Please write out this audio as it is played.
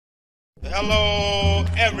Hello,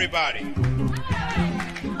 everybody.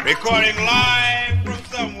 Recording live from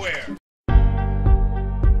somewhere.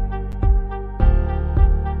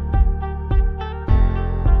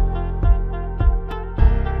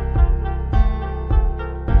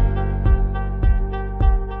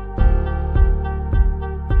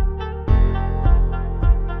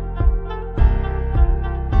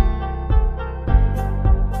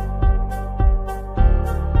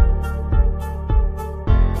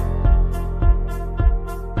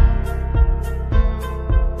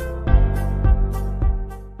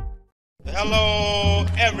 Hello,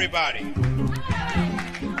 everybody.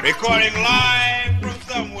 Recording live from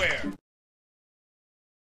somewhere.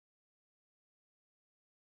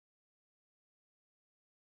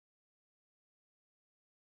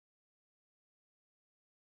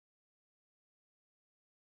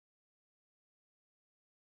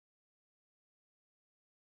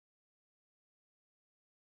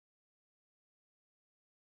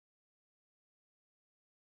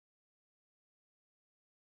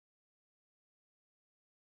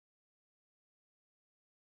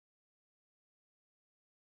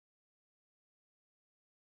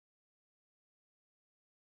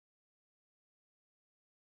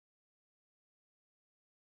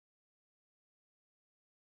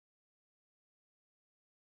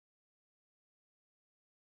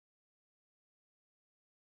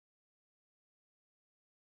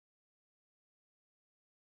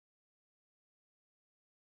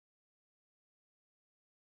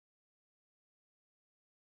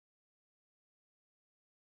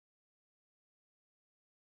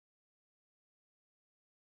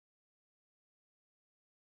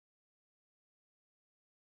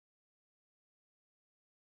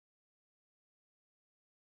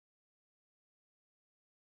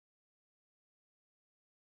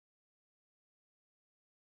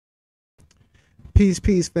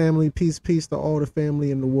 Peace, family. Peace to all the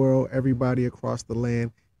family in the world, everybody across the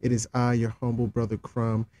land. It is I, your humble brother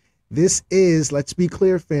Crumb. This is, let's be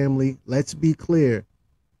clear, family. Let's be clear.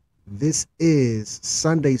 This is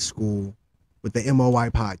Sunday School with the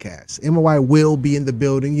MOI podcast. MOI will be in the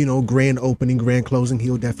building, grand opening, grand closing.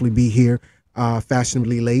 He'll definitely be here,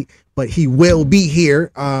 fashionably late, but he will be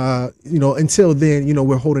here. Until then,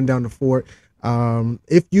 we're holding down the fort.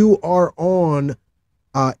 If you are on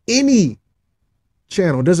any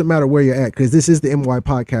channel, doesn't matter where you're at, because this is the MOI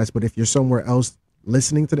podcast, but if you're somewhere else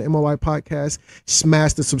listening to the MOI podcast,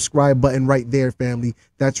 smash the subscribe button right there, family.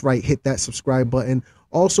 That's right, hit that subscribe button.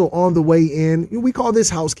 Also, on the way in, we call this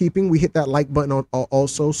housekeeping. We hit that like button on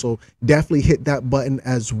also, so definitely hit that button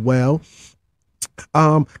as well.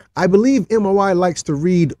 I believe MOI likes to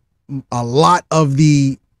read a lot of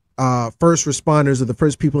the first responders, or the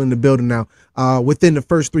first people in the building. Now, within the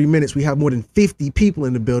first 3 minutes, we have more than 50 people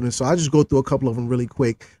in the building, so I'll just go through a couple of them really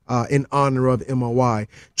quick in honor of MOI.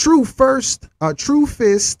 True Fist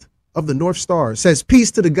of the North Star says,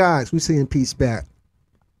 peace to the guys. We're saying peace back.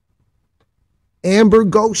 Amber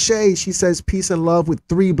Gaucher, she says, peace and love with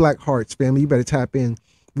 3 black hearts. Family, you better tap in.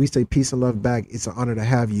 We say peace and love back. It's an honor to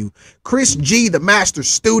have you. Chris G, the master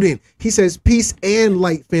student, he says peace and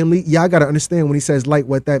light, family. Y'all got to understand when he says light,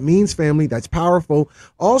 what that means, family. That's powerful.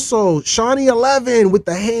 Also, Shawnee 11 with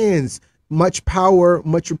the hands. Much power,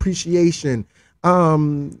 much appreciation.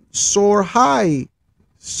 Sorhei,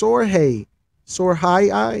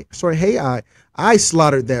 I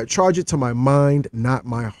slaughtered that. Charge it to my mind, not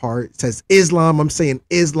my heart. It says Islam. I'm saying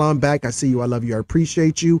Islam back. I see you. I love you. I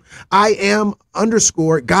appreciate you. I am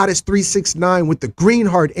 _ Goddess 369 with the green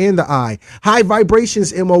heart and the eye. High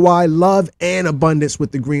vibrations, MOI, love and abundance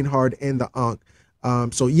with the green heart and the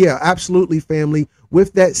ankh. So yeah, absolutely, family.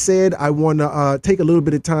 With that said, I want to take a little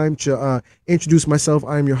bit of time to introduce myself.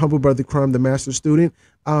 I am your humble brother Crumb, the master student.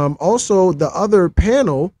 Also, the other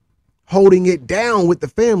panel holding it down with the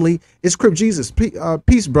family is Crip Jesus.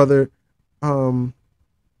 Peace, brother. I'm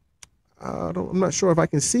not sure if I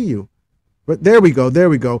can see you, but there we go.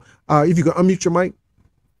 If you can unmute your mic.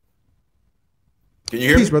 Can you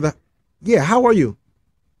hear me? Peace, brother. Yeah, how are you?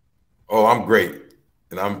 Oh, I'm great.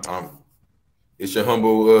 And I'm it's your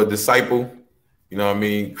humble disciple,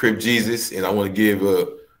 Crip Jesus, and I want to give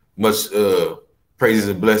much praises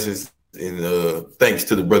and blessings and thanks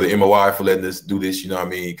to the brother MOI for letting us do this,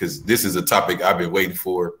 because this is a topic I've been waiting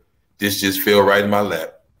for. This just fell right in my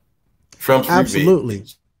lap. Absolutely.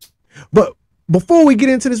 But before we get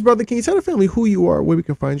into this, brother, can you tell the family who you are, where we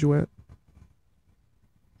can find you at?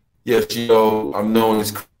 Yes, I'm known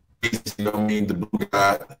as Chris, the blue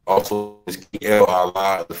god, also as King El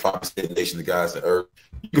Allah, the 5% nation, the guys on earth.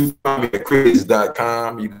 You can find me at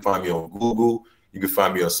Chris.com. You can find me on Google. You can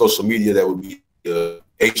find me on social media. That would be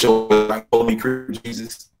HO, Holy Crip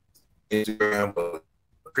Jesus. Instagram,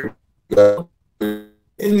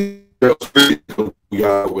 and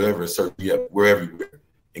whatever, search, we're everywhere.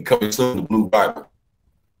 And coming soon, the Blue Bible.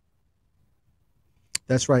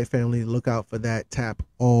 That's right, family. Look out for that. Tap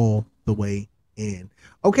all the way in.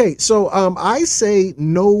 Okay, so I say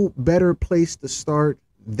no better place to start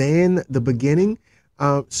than the beginning.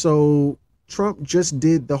 So Trump just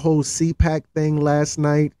did the whole CPAC thing last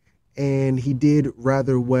night, and he did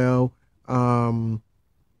rather well.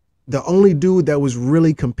 The only dude that was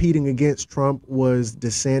really competing against Trump was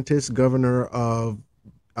DeSantis, governor of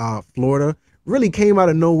Florida. Really came out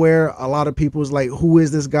of nowhere. A lot of people was like, who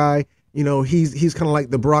is this guy? You know, he's kind of like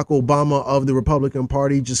the Barack Obama of the Republican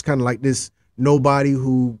Party, just kind of like this nobody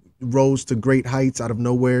who rose to great heights out of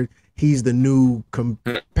nowhere. He's the new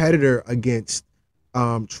competitor against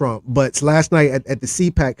Trump. But last night at the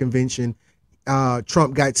CPAC convention,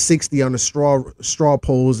 Trump got 60 on the straw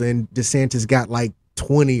polls, and DeSantis got like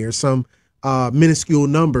 20 or some minuscule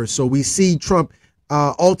number. So we see Trump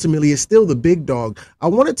ultimately is still the big dog. I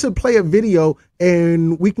wanted to play a video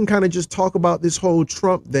and we can kind of just talk about this whole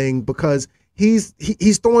Trump thing, because he's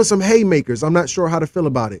throwing some haymakers. I'm not sure how to feel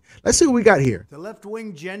about it. Let's see what we got here. The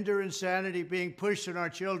left-wing gender insanity being pushed on our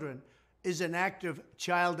children is an act of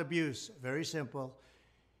child abuse. Very simple.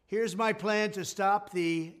 Here's my plan to stop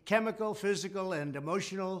the chemical, physical, and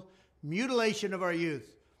emotional mutilation of our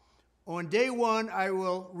youth. On day one, I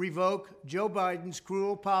will revoke Joe Biden's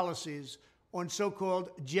cruel policies on so-called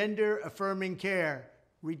gender-affirming care.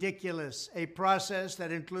 Ridiculous. A process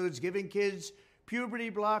that includes giving kids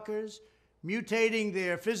puberty blockers, mutating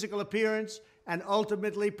their physical appearance, and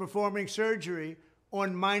ultimately performing surgery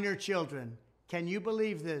on minor children. Can you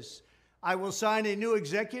believe this? I will sign a new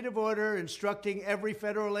executive order instructing every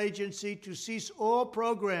federal agency to cease all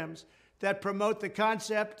programs that promote the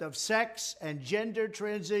concept of sex and gender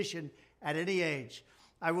transition at any age.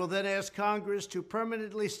 I will then ask Congress to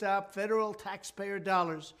permanently stop federal taxpayer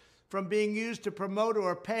dollars from being used to promote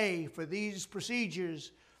or pay for these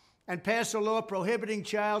procedures, and pass a law prohibiting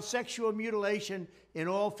child sexual mutilation in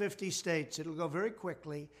all 50 states. It'll go very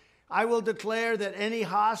quickly. I will declare that any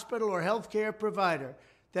hospital or healthcare provider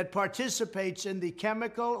that participates in the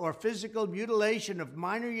chemical or physical mutilation of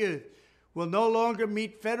minor youth will no longer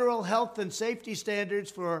meet federal health and safety standards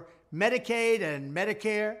for Medicaid and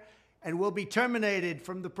Medicare, and will be terminated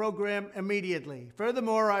from the program immediately.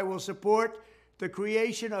 Furthermore, I will support the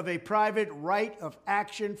creation of a private right of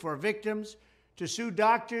action for victims to sue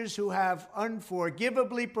doctors who have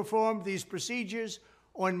unforgivably performed these procedures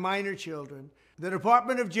on minor children. The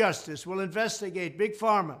Department of Justice will investigate Big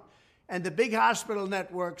Pharma and the big hospital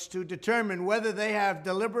networks to determine whether they have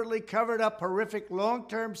deliberately covered up horrific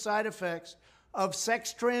long-term side effects of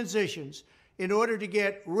sex transitions in order to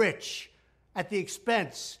get rich at the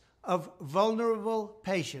expense of vulnerable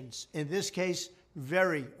patients, in this case,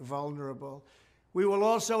 very vulnerable. We will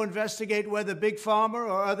also investigate whether Big Pharma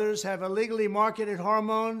or others have illegally marketed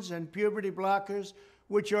hormones and puberty blockers,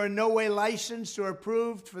 which are in no way licensed or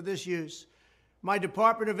approved for this use. My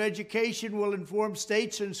Department of Education will inform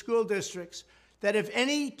states and school districts that if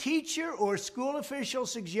any teacher or school official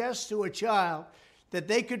suggests to a child that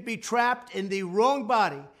they could be trapped in the wrong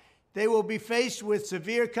body, they will be faced with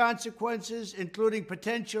severe consequences, including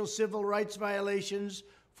potential civil rights violations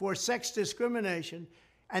for sex discrimination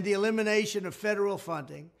and the elimination of federal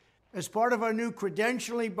funding. As part of our new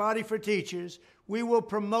credentialing body for teachers, we will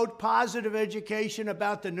promote positive education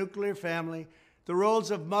about the nuclear family, the roles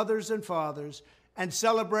of mothers and fathers, and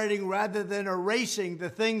celebrating rather than erasing the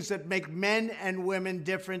things that make men and women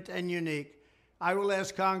different and unique. I will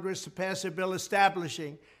ask Congress to pass a bill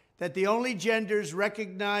establishing that the only genders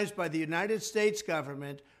recognized by the United States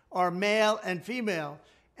government are male and female,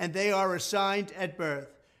 and they are assigned at birth.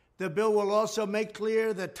 The bill will also make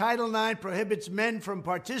clear that Title IX prohibits men from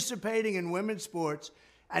participating in women's sports,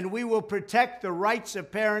 and we will protect the rights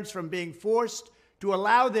of parents from being forced to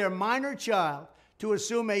allow their minor child to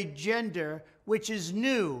assume a gender which is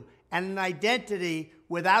new and an identity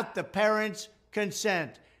without the parent's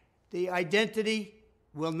consent. The identity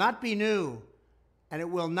will not be new, and it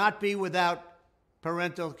will not be without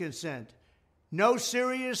parental consent. No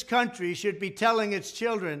serious country should be telling its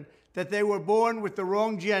children that they were born with the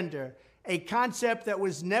wrong gender, a concept that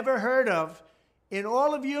was never heard of in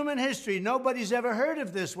all of human history. Nobody's ever heard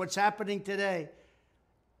of this, what's happening today.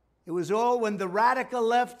 It was all when the radical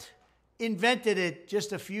left invented it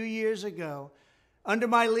just a few years ago. Under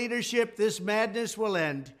my leadership, this madness will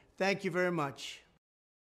end. Thank you very much.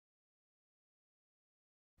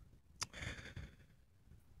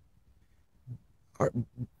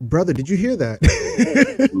 Brother, did you hear that?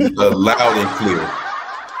 Loud and clear.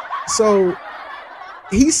 So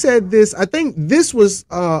he said this. I think this was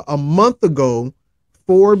a month ago.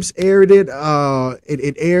 Forbes aired it.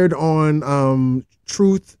 It aired on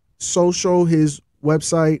Truth Social, his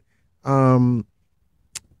website. A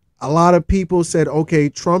lot of people said, okay,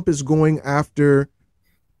 Trump is going after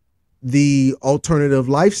the alternative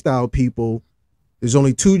lifestyle people. There's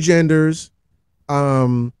only two genders.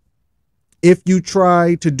 If you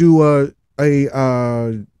try to do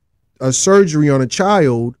a surgery on a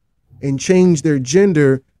child and change their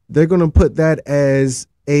gender, they're going to put that as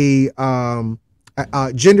a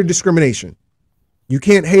gender discrimination. You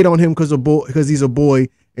can't hate on him because he's a boy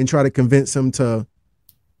and try to convince him to,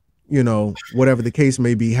 you know, whatever the case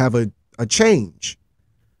may be, have a change.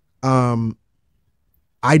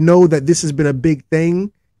 I know that this has been a big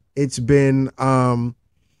thing. It's been I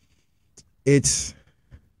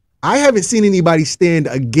haven't seen anybody stand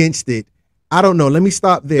against it. I don't know. Let me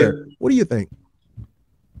stop there. What do you think?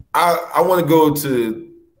 I want to go to.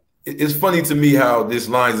 It's funny to me how this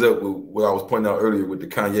lines up with what I was pointing out earlier with the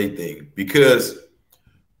Kanye thing, because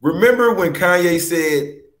remember when Kanye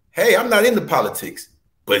said, "Hey, I'm not into politics,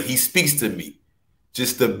 but he speaks to me."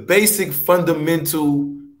 Just the basic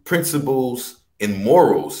fundamental principles and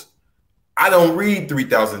morals. I don't read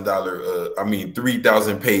 $3,000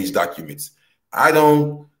 3,000-page documents. I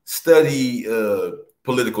don't study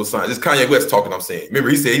political science. It's Kanye West talking, I'm saying. Remember,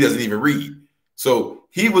 he said he doesn't even read. So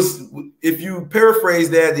he was, if you paraphrase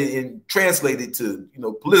that and translate it to, you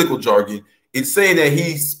know, political jargon, it's saying that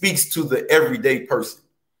he speaks to the everyday person.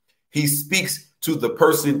 He speaks to the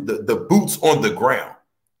person, the boots on the ground.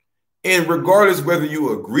 And regardless whether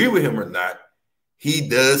you agree with him or not, he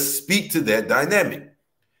does speak to that dynamic.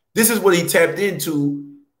 This is what he tapped into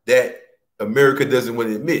that America doesn't want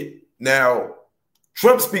to admit. Now,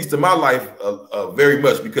 Trump speaks to my life very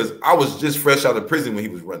much because I was just fresh out of prison when he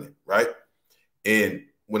was running, right? And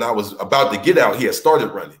when I was about to get out, he had started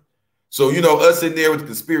running. So, you know, us in there with the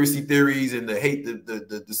conspiracy theories and the hate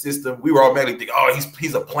the system, we were automatically thinking, oh,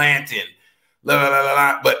 he's a plant and la la la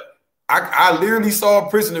la. But I literally saw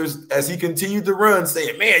prisoners as he continued to run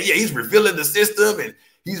saying, man, yeah, he's revealing the system and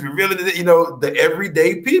he's revealing, you know, the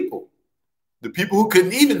everyday people, the people who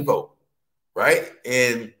couldn't even vote, right?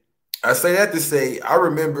 And I say that to say, I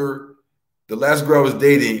remember the last girl I was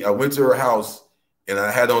dating, I went to her house and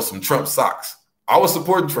I had on some Trump socks. I was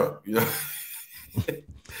supporting Trump, you know.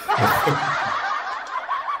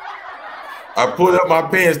 I pulled up my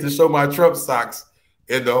pants to show my Trump socks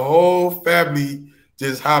and the whole family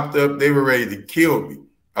just hopped up. They were ready to kill me.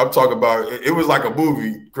 I'm talking about, it was like a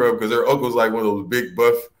movie, Crumb, because their uncle's like one of those big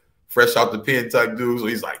buff, fresh out the pen type dudes. So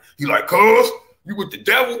he's like, cuz, you with the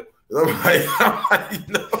devil? And I'm like,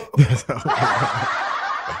 no.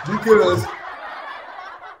 Because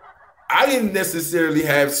I didn't necessarily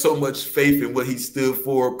have so much faith in what he stood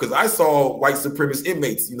for, because I saw white supremacist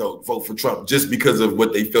inmates, you know, vote for Trump just because of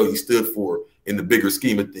what they felt he stood for in the bigger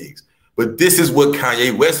scheme of things. But this is what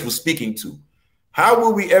Kanye West was speaking to. How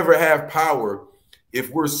will we ever have power if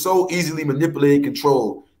we're so easily manipulated and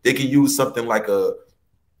controlled? They can use something like a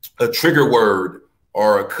trigger word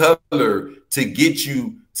or a color to get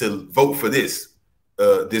you to vote for this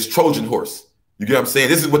Trojan horse. You get what I'm saying?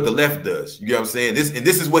 This is what the left does. You get what I'm saying?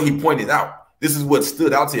 This is what he pointed out. This is what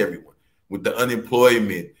stood out to everyone with the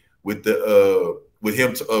unemployment, with the with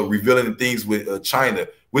him revealing the things with China,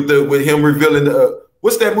 with him revealing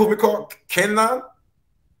what's that movement called? QAnon?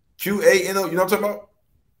 QANO, you know what I'm talking about?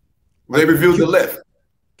 They revealed the left.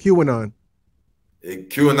 QAnon.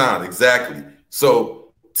 QAnon, exactly.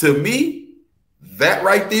 So to me, that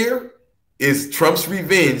right there is Trump's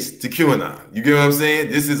revenge to QAnon. You get what I'm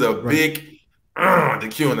saying? This is a big to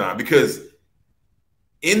QAnon, because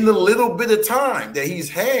in the little bit of time that he's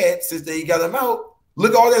had since they got him out,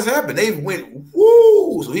 look all that's happened. They went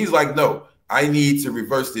woo. So he's like, no, I need to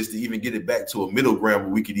reverse this to even get it back to a middle ground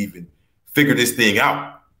where we could even figure this thing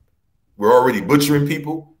out. We're already butchering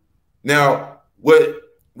people. Now, what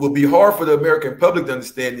will be hard for the American public to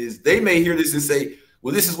understand is they may hear this and say,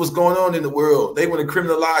 well, this is what's going on in the world. They want to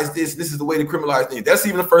criminalize this. This is the way to criminalize things. That's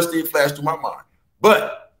even the first thing that flashed through my mind.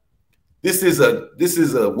 But this is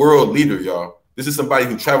a world leader, y'all. This is somebody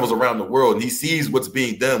who travels around the world and he sees what's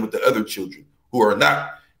being done with the other children who are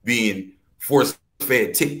not being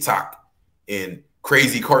force-fed TikTok and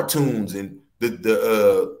crazy cartoons and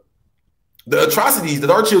the atrocities that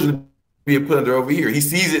our children being put under over here. He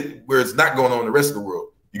sees it where it's not going on in the rest of the world.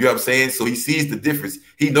 You get what I'm saying? So he sees the difference.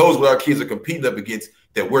 He knows what our kids are competing up against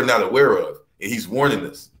that we're not aware of, and he's warning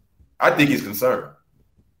us. I think he's concerned.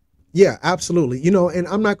 Yeah, absolutely. You know, and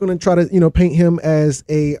I'm not going to try to, you know, paint him as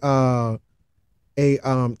a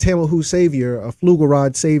Tamahu savior, a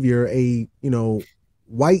Flugelrod savior, a, you know,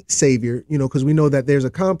 white savior, because we know that there's a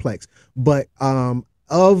complex. But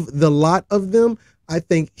of the lot of them, I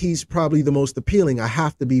think he's probably the most appealing. I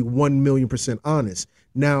have to be 1,000,000% honest.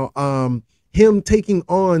 Now, him taking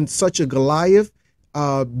on such a Goliath,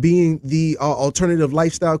 being the alternative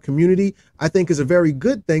lifestyle community, I think is a very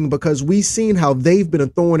good thing, because we've seen how they've been a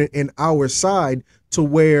thorn in our side, to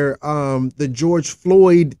where the George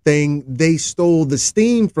Floyd thing, they stole the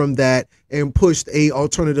steam from that and pushed a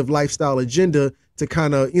alternative lifestyle agenda to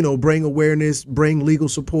kind of, bring awareness, bring legal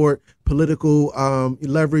support, political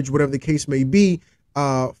leverage, whatever the case may be,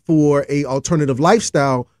 for a alternative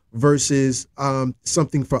lifestyle versus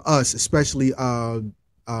something for us, especially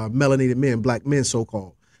melanated men, black men,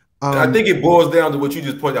 so-called. I think it boils down to what you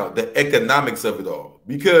just pointed out, the economics of it all.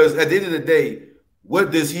 Because at the end of the day,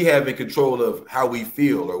 what does he have in control of how we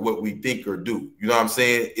feel or what we think or do? You know what I'm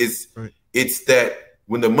saying? It's that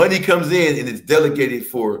when the money comes in and it's delegated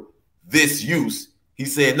for this use,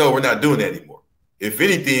 he's saying, no, we're not doing that anymore. If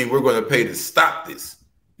anything, we're going to pay to stop this.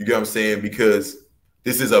 You get what I'm saying? Because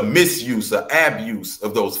this is a misuse, an abuse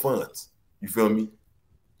of those funds. You feel me?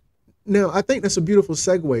 Now, I think that's a beautiful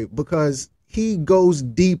segue, because he goes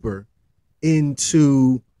deeper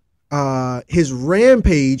into his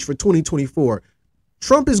rampage for 2024.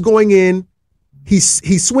 Trump is going in,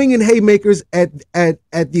 he's swinging haymakers at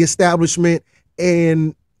the establishment,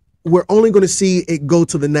 and we're only going to see it go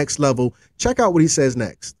to the next level. Check out what he says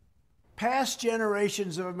next. Past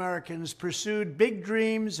generations of Americans pursued big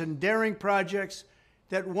dreams and daring projects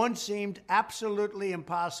that once seemed absolutely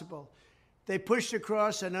impossible. They pushed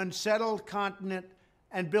across an unsettled continent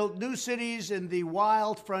and built new cities in the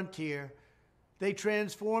wild frontier. They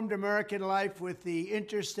transformed American life with the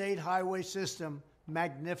interstate highway system.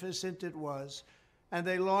 Magnificent it was. And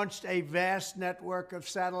they launched a vast network of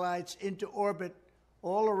satellites into orbit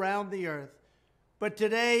all around the earth. But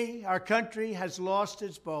today, our country has lost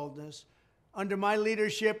its boldness. Under my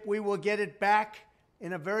leadership, we will get it back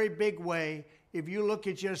in a very big way. If you look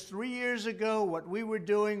at just 3 years ago, what we were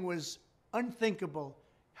doing was unthinkable.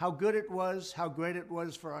 How good it was, how great it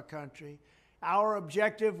was for our country. Our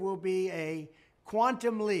objective will be a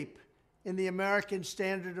quantum leap in the American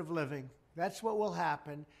standard of living. That's what will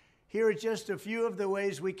happen. Here are just a few of the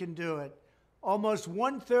ways we can do it. Almost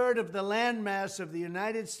 1/3 of the landmass of the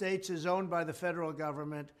United States is owned by the federal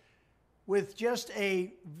government, with just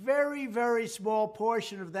a very, very small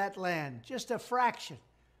portion of that land, just a fraction,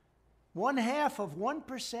 1/2 of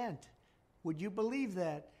 1%. Would you believe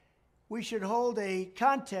that? We should hold a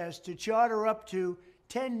contest to charter up to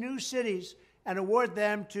 10 new cities and award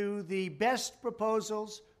them to the best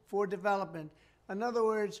proposals for development. In other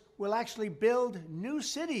words, we'll actually build new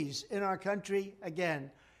cities in our country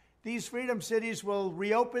again. These freedom cities will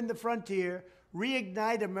reopen the frontier,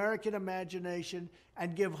 reignite American imagination,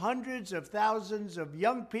 and give hundreds of thousands of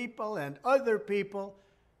young people and other people,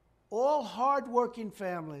 all hardworking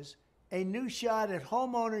families, a new shot at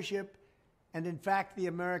home ownership and, in fact, the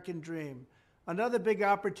American dream. Another big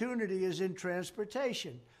opportunity is in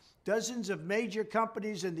transportation. Dozens of major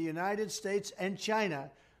companies in the United States and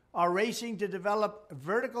China are racing to develop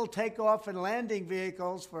vertical takeoff and landing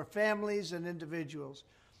vehicles for families and individuals.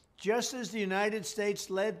 Just as the United States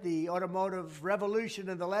led the automotive revolution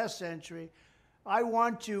in the last century, I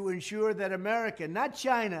want to ensure that America, not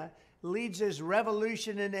China, leads this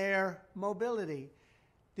revolution in air mobility.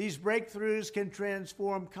 These breakthroughs can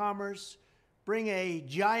transform commerce, bring a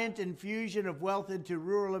giant infusion of wealth into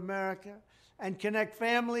rural America, and connect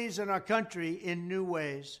families and our country in new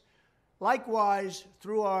ways. Likewise,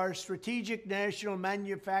 through our Strategic National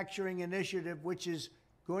Manufacturing Initiative, which is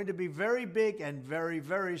going to be very big and very,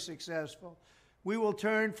 very successful, we will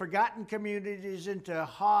turn forgotten communities into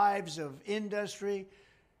hives of industry,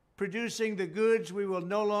 producing the goods we will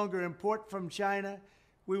no longer import from China.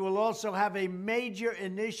 We will also have a major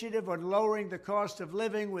initiative on lowering the cost of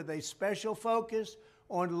living, with a special focus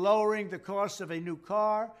on lowering the cost of a new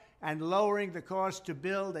car and lowering the cost to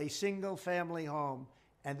build a single-family home.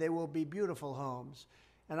 And they will be beautiful homes.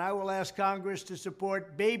 And I will ask Congress to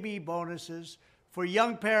support baby bonuses for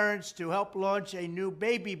young parents to help launch a new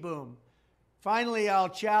baby boom. Finally, I'll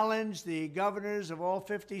challenge the governors of all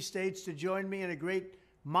 50 states to join me in a great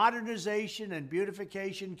modernization and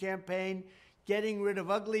beautification campaign, getting rid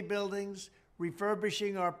of ugly buildings,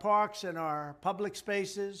 refurbishing our parks and our public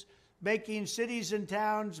spaces, making cities and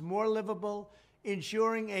towns more livable,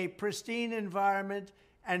 ensuring a pristine environment,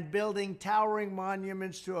 and building towering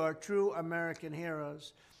monuments to our true American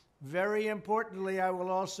heroes. Very importantly, I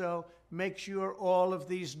will also make sure all of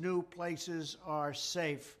these new places are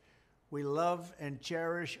safe. We love and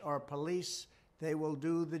cherish our police. They will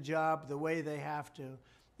do the job the way they have to.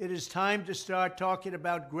 It is time to start talking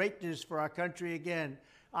about greatness for our country again.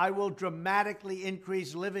 I will dramatically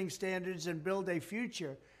increase living standards and build a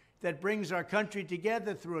future that brings our country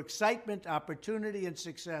together through excitement, opportunity, and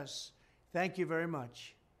success. Thank you very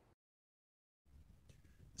much.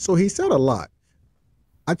 So he said a lot.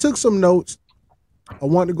 I took some notes. I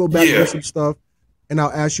want to go back to some stuff, and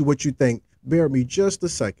I'll ask you what you think. Bear with me just a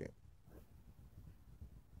second.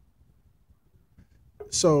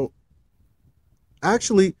 So,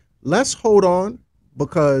 actually, let's hold on,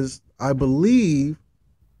 because I believe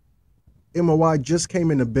MOY just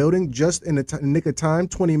came in the building, just in the nick of time,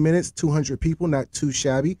 20 minutes, 200 people, not too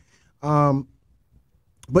shabby.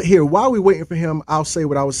 But here, while we're waiting for him, I'll say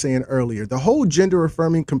what I was saying earlier. The whole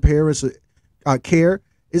gender-affirming care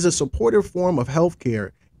is a supportive form of health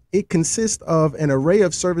care. It consists of an array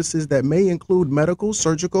of services that may include medical,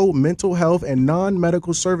 surgical, mental health, and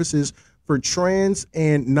non-medical services for trans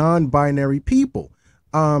and non-binary people.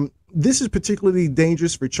 This is particularly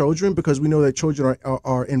dangerous for children because we know that children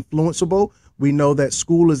are influenceable. We know that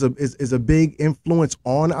school is a big influence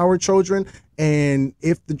on our children. And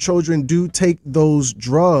if the children do take those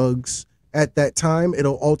drugs at that time,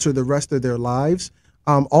 it'll alter the rest of their lives.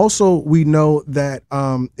 Also, we know that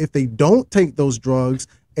if they don't take those drugs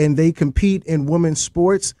and they compete in women's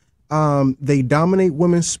sports, they dominate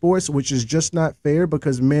women's sports, which is just not fair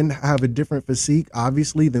because men have a different physique,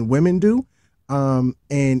 obviously, than women do.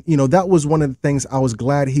 And, you know, that was one of the things I was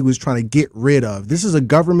glad he was trying to get rid of. This is a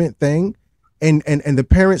government thing, and the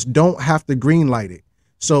parents don't have to green light it.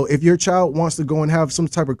 So if your child wants to go and have some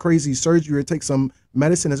type of crazy surgery or take some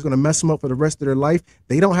medicine that's going to mess them up for the rest of their life,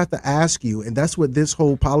 they don't have to ask you. And that's what this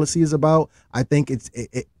whole policy is about. I think it's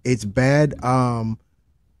bad.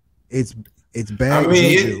 It's bad. I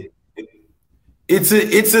mean, it's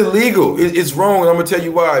illegal. It's wrong. And I'm going to tell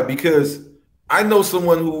you why. Because I know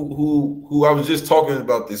someone who I was just talking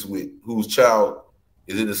about this with, whose child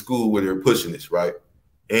is in the school where they're pushing this, right?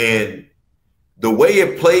 And the way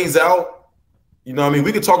it plays out, you know what I mean?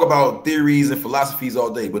 We could talk about theories and philosophies all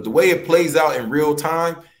day, but the way it plays out in real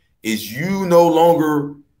time is you no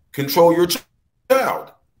longer control your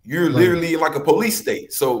child. You're literally in like a police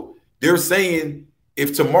state. So they're saying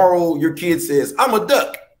if tomorrow your kid says, I'm a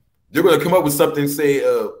duck, they're going to come up with something, say,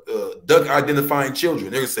 duck identifying children.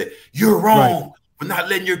 They're going to say, you're wrong for not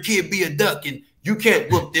letting your kid be a duck, and you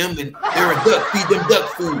can't whoop them, and they're a duck, feed them duck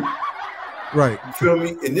food. Right. You feel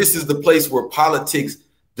me? And this is the place where politics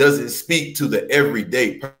doesn't speak to the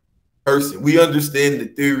everyday person. We understand the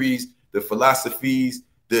theories, the philosophies,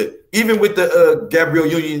 even with the Gabrielle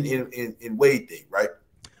Union in Wade thing, right?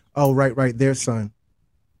 Oh, right. Their son.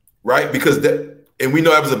 Right? Because and we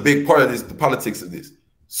know that was a big part of this, the politics of this.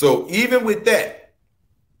 So even with that,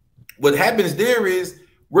 what happens there is,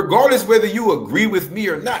 regardless whether you agree with me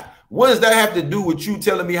or not, what does that have to do with you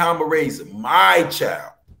telling me how I'm gonna raise my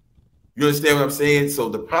child? You understand what I'm saying? So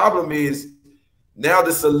the problem is now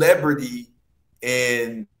the celebrity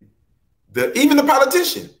and even the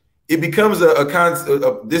politician, it becomes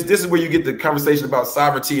this is where you get the conversation about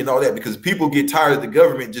sovereignty and all that, because people get tired of the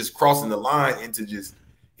government just crossing the line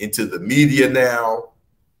into the media now.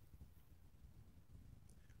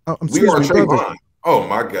 We are Trayvon. Oh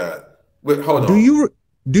my God! Wait, hold on. Do you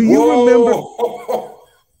remember?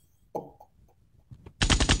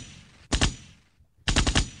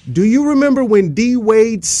 Do you remember when D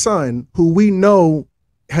Wade's son, who we know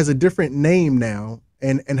has a different name now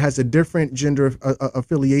and has a different gender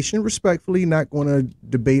affiliation, respectfully, not going to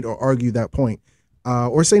debate or argue that point,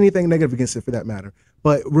 or say anything negative against it for that matter.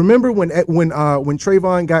 But remember when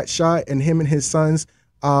Trayvon got shot and him and his sons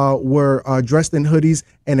were dressed in hoodies,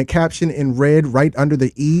 and a caption in red right under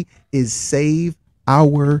the E is "Save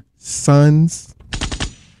our sons."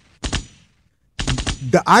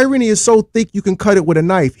 The irony is so thick you can cut it with a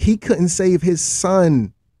knife. He couldn't save his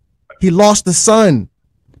son. He lost the son.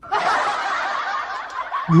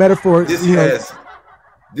 Metaphor.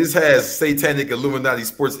 This has satanic Illuminati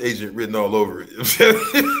sports agent written all over it.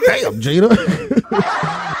 Damn, Jada.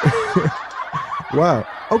 Wow.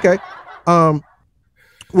 Okay.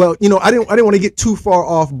 Well, you know, I didn't want to get too far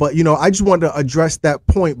off, but, you know, I just wanted to address that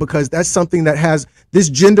point because that's something that this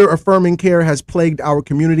gender affirming care has plagued our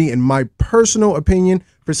community. In my personal opinion,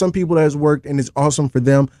 for some people that has worked and it's awesome for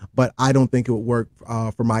them, but I don't think it would work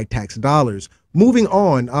for my tax dollars. Moving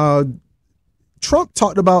on, Trump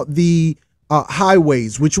talked about the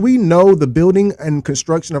highways, which we know the building and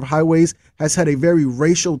construction of highways has had a very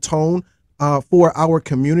racial tone for our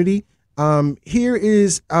community. Here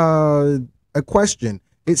is a question.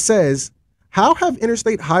 It says, how have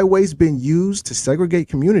interstate highways been used to segregate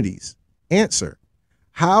communities? Answer,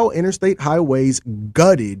 how interstate highways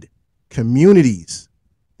gutted communities.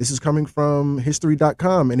 This is coming from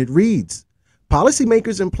history.com, and it reads,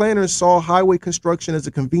 policymakers and planners saw highway construction as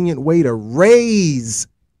a convenient way to raze,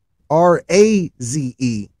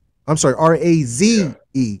 R-A-Z-E,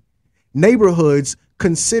 neighborhoods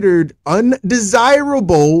considered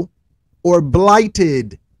undesirable or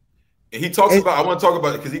blighted. And he talks about, I want to talk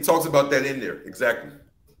about it because he talks about that in there. Exactly.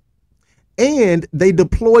 And they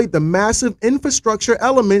deployed the massive infrastructure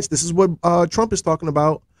elements. This is what Trump is talking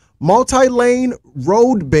about. Multi-lane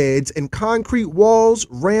road beds and concrete walls,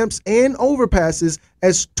 ramps, and overpasses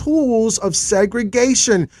as tools of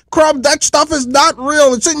segregation. Crumb, that stuff is not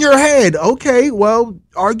real. It's in your head. Okay, well,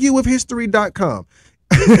 argue with history.com.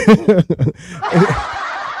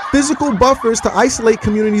 Physical buffers to isolate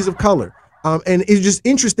communities of color. And it's just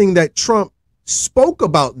interesting that Trump spoke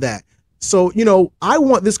about that. So, you know, I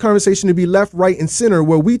want this conversation to be left, right, and center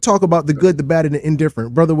where we talk about the good, the bad, and the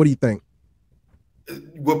indifferent. Brother, what do you think?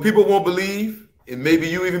 What people won't believe, and maybe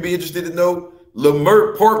you even be interested to know,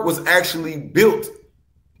 Leimert Park was actually built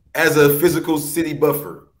as a physical city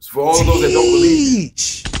buffer. For all of those that don't believe it.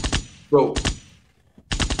 So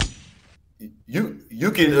you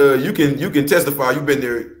can testify. You've been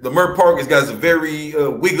there. Leimert Park has got some very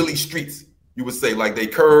wiggly streets. You would say, like, they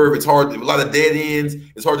curve. It's hard. A lot of dead ends.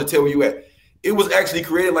 It's hard to tell where you at. It was actually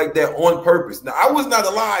created like that on purpose. Now, I was not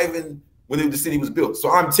alive when the city was built, so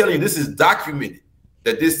I'm telling you, this is documented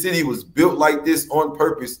that this city was built like this on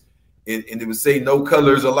purpose, and it would say no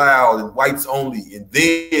colors allowed and whites only. And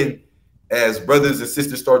then, as brothers and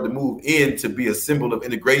sisters started to move in to be a symbol of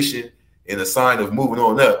integration and a sign of moving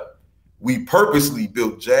on up, we purposely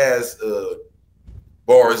built jazz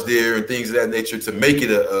bars there and things of that nature to make it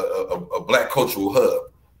a Black cultural hub.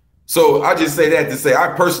 So I just say that to say I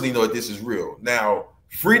personally know that this is real. Now,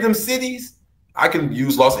 freedom cities, I can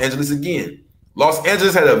use Los Angeles again. Los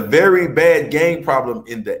Angeles had a very bad gang problem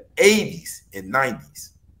in the 80s and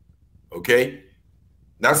 90s. Okay?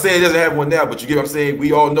 Not saying it doesn't have one now, but you get what I'm saying?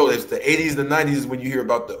 We all know that the 80s and the 90s is when you hear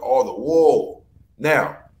about all the wall.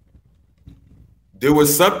 Now, there were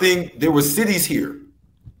cities here.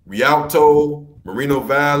 Rialto, Moreno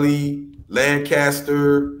Valley,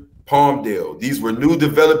 Lancaster, Palmdale. These were new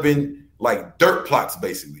developing, like, dirt plots,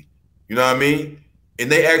 basically. You know what I mean? And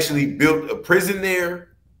they actually built a prison there,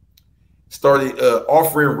 started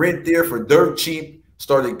offering rent there for dirt cheap,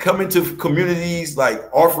 started coming to communities, like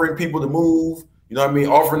offering people to move, you know what I mean?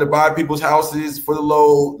 Offering to buy people's houses for the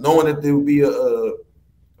low, knowing that there would be a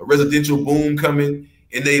residential boom coming.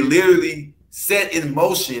 And they literally set in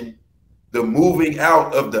motion the moving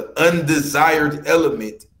out of the undesired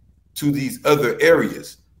element to these other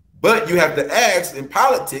areas. But you have to ask, in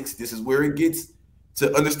politics, this is where it gets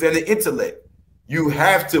to understand the intellect. You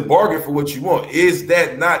have to bargain for what you want. Is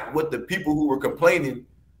that not what the people who were complaining,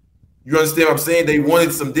 you understand what I'm saying? They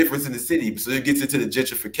wanted some difference in the city. So it gets into the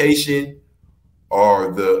gentrification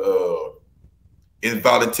or the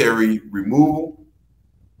involuntary removal.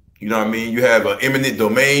 You know what I mean? You have an eminent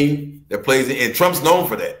domain that plays in, and Trump's known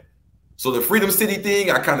for that. So the Freedom City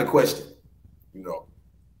thing, I kind of question, you know.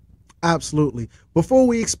 Absolutely. Before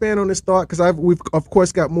we expand on this thought, because we've of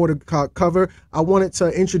course got more to cover, I wanted to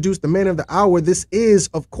introduce the man of the hour. This is,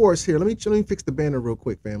 of course, here. Let me fix the banner real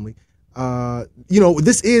quick, family.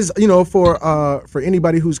 This is, for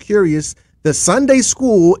anybody who's curious, the Sunday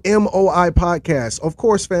School MOI podcast. Of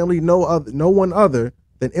course, family, no one other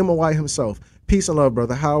than MOI himself. Peace and love,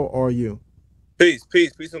 brother. How are you? Peace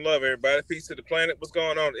and love, everybody. Peace to the planet. What's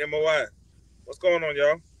going on, MOI? What's going on,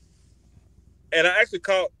 y'all? And I actually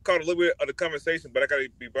caught a little bit of the conversation, but I got to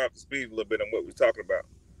be brought up to speed a little bit on what we're talking about.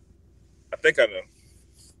 I think I know.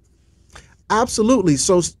 Absolutely.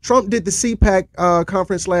 So Trump did the CPAC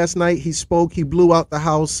conference last night. He spoke. He blew out the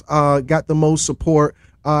house, got the most support.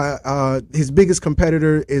 His biggest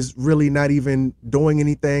competitor is really not even doing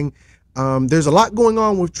anything. There's a lot going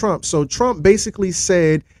on with Trump. So Trump basically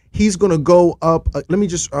said he's going to go up. Let me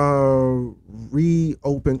just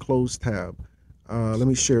reopen close tab. Let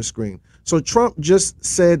me share screen. So Trump just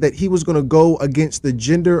said that he was going to go against the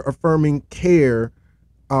gender affirming care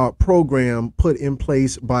program put in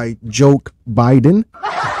place by Joe Biden.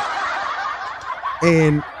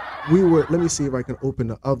 And let me see if I can open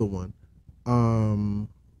the other one.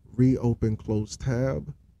 Reopen close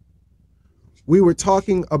tab. We were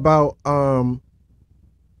talking about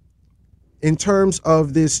in terms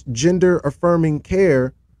of this gender affirming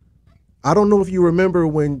care. I don't know if you remember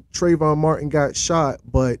when Trayvon Martin got shot,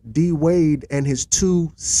 but D. Wade and his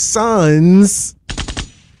two sons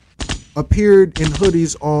appeared in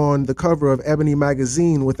hoodies on the cover of Ebony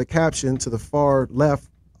magazine with a caption to the far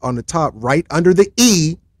left on the top, right under the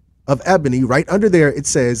E of Ebony, right under there, it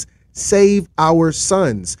says, "Save our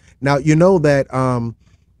sons." Now, you know that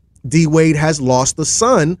D Wade has lost a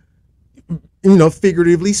son,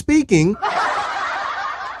 figuratively speaking.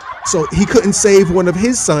 So he couldn't save one of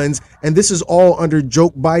his sons, and this is all under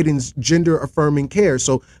Joe Biden's gender affirming care.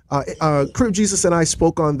 So Crip Jesus and I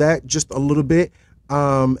spoke on that just a little bit,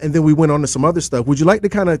 and then we went on to some other stuff. Would you like to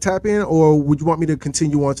kind of tap in, or would you want me to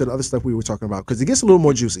continue on to the other stuff we were talking about? Because it gets a little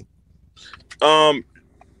more juicy.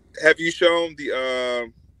 Have you shown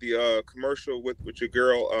the commercial with your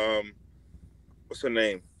girl? What's her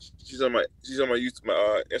name? She's on my YouTube,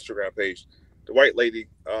 my Instagram page. The white lady,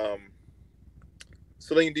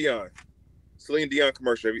 Celine Dion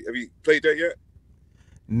commercial. Have you played that yet?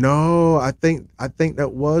 No, I think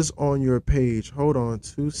that was on your page. Hold on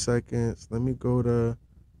 2 seconds. Let me go to.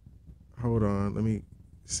 Hold on. Let me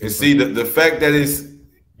see. And see the fact that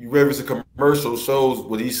you reference a commercial shows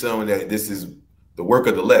what he's showing, that this is the work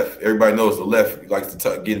of the left. Everybody knows the left likes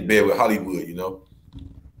to get in bed with Hollywood,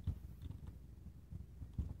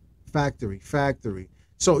 Factory.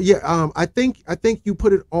 So yeah, I think you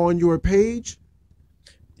put it on your page.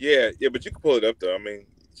 Yeah, but you can pull it up though. I mean,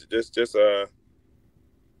 just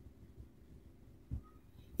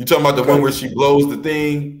You talking about the one where she blows the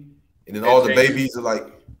thing, and then all the babies are like,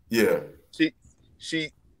 yeah.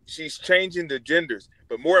 She's changing the genders,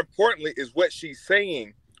 but more importantly is what she's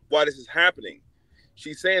saying. Why this is happening?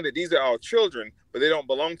 She's saying that these are our children, but they don't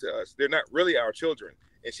belong to us. They're not really our children,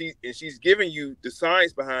 and she's giving you the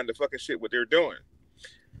science behind the fucking shit what they're doing.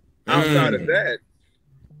 Outside of that,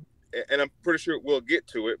 and I'm pretty sure we'll get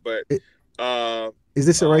to it, but is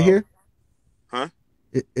this it right here? Huh?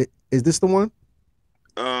 Is this the one?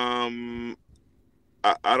 I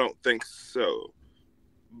don't think so.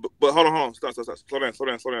 But hold on. Stop. Slow down.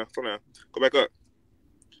 Go back up.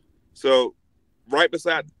 So, right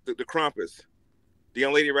beside the Krampus, the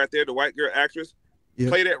young lady right there, the white girl actress,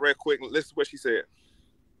 play that real quick and listen to what she said.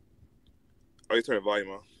 Oh, you turn the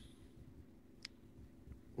volume on.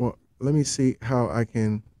 Well, let me see how I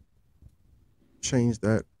can change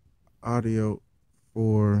that audio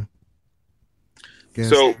for gas.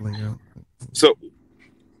 So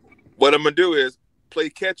what I'm gonna do is play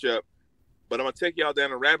catch up, but I'm gonna take y'all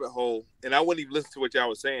down a rabbit hole, and I wouldn't even listen to what y'all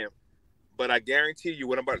was saying. But I guarantee you,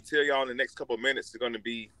 what I'm about to tell y'all in the next couple of minutes is going to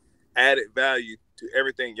be added value to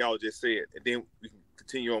everything y'all just said, and then we can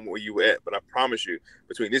continue on where you were at. But I promise you,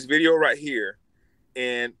 between this video right here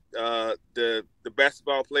and the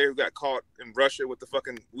basketball player who got caught in Russia with the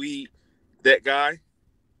fucking weed, that guy.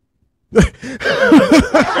 No. For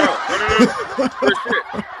shit.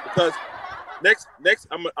 Because next,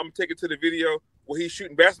 I'm gonna take it to the video where he's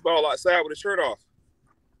shooting basketball outside with his shirt off,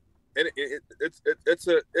 and it's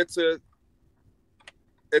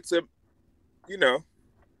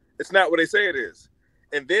it's not what they say it is.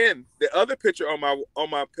 And then the other picture on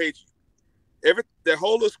my page, the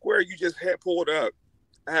whole little square you just had pulled up,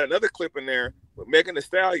 I had another clip in there with Megan Thee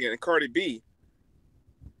Stallion and Cardi B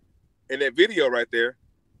in that video right there.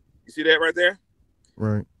 You see that right there?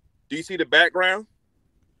 Right. Do you see the background?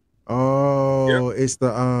 Oh, It's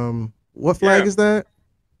the what flag is that?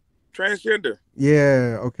 Transgender.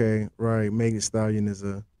 Yeah, okay, right. Megan Thee Stallion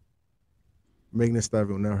will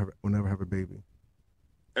never have a baby.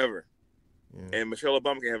 Ever. Yeah. And Michelle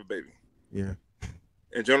Obama can have a baby. Yeah.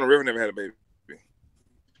 And Jonah River never had a baby.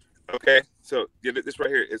 Okay, so this right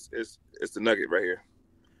here is the nugget right here.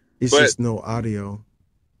 It's just no audio.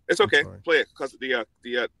 It's okay. Play it because the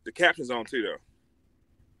caption's on too though.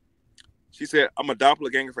 She said, "I'm a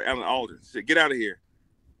doppelganger for Alan Alda." She said, "Get out of here.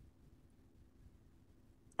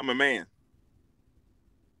 I'm a man."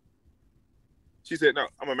 She said, "No,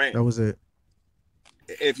 I'm a man." That was it.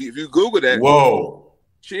 If you Google that, whoa,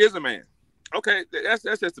 she is a man. Okay, that's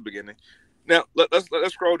just the beginning. Now let's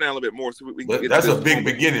scroll down a little bit more so we can get. That's a big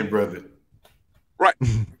beginning, brother. Right.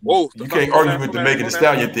 Whoa. You can't argue with the Megan Thee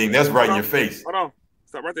Stallion thing. That's right in your face. Hold on.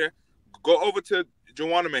 Stop right there. Go over to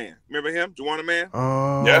Juwanna Mann. Remember him? Juwanna Mann?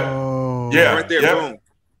 Oh. Yeah. Right there. Boom.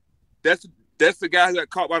 That's the guy who got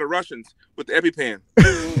caught by the Russians with the EpiPen.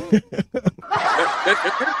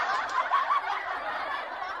 That's him.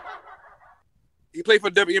 He played for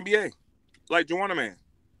the WNBA, like Juwanna Mann.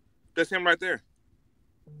 That's him right there.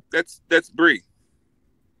 That's Bree.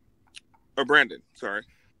 Or Brandon, sorry.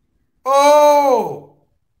 Oh,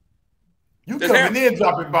 you That's coming in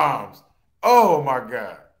dropping bombs. Oh my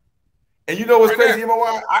God. And you know what's crazy,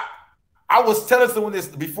 MOI? I was telling someone this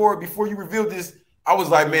before you revealed this. I was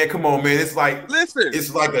like, man, come on, man. It's like, listen,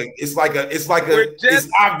 it's obvious. It's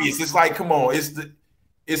like, come on, it's the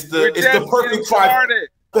perfect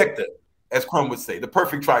trifecta, as Crumb would say, the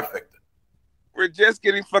perfect trifecta. We're just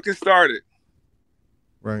getting fucking started.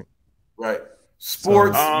 Right.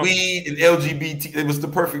 Sports, weed, and LGBT. It was the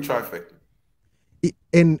perfect trifecta.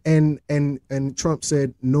 And Trump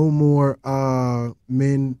said no more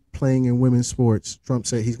men playing in women's sports. Trump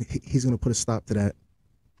said he's going to put a stop to that.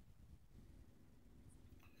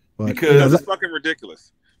 But, because it's fucking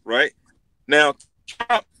ridiculous, right? Now,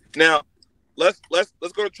 Trump. Now, let's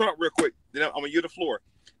go to Trump real quick. Then I'm gonna give you the floor.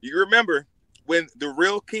 You remember when the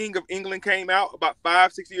real King of England came out about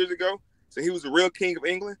 5-6 years ago? So he was the real King of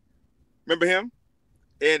England. Remember him?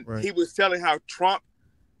 And right. He was telling how Trump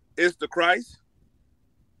is the Christ.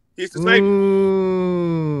 He's the Savior.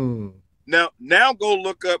 Now go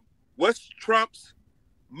look up what's Trump's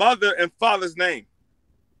mother and father's name.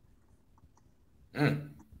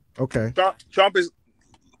 Okay. Trump is,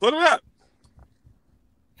 put it up.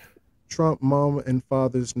 Trump mom and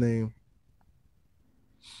father's name.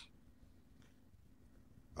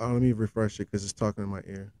 Let me refresh it because it's talking in my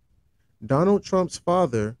ear. Donald Trump's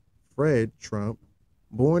father, Fred Trump,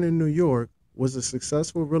 born in New York, was a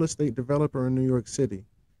successful real estate developer in New York City.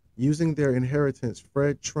 Using their inheritance,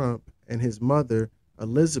 Fred Trump and his mother,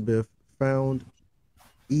 Elizabeth, found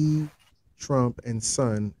E. Trump and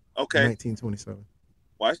Son in 1927.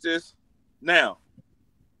 Watch this. Now,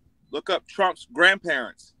 look up Trump's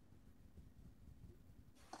grandparents.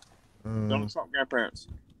 Donald Trump grandparents.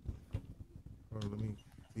 Let me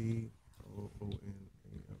B-O-O-N-A-L-D.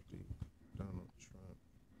 Donald Trump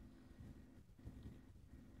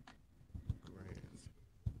grandparents.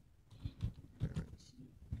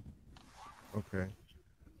 Okay.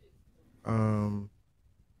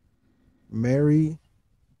 Mary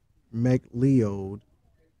McLeod,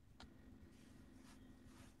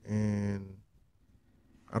 and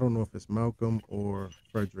I don't know if it's Malcolm or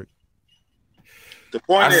Frederick. The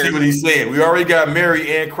point I see what he's saying. We already got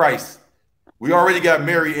Mary and Christ. We already got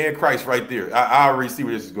Mary and Christ right there. I already see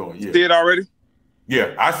where this is going. Yeah. See it already?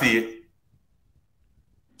 Yeah, I see it.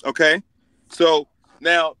 Okay. So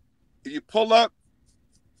now if you pull up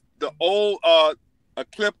the old a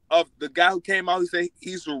clip of the guy who came out who said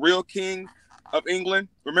he's the real king of England.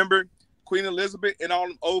 Remember Queen Elizabeth and all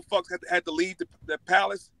them old fucks had to leave the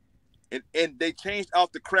palace, and they changed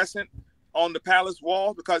out the crescent on the palace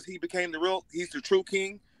wall because he's the true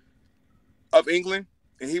king of England.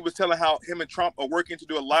 And he was telling how him and Trump are working to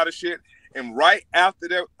do a lot of shit. And right after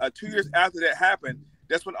that, 2 years after that happened,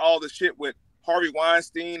 that's when all the shit with Harvey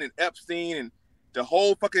Weinstein and Epstein and the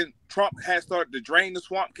whole fucking Trump had started the Drain the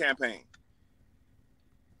Swamp campaign.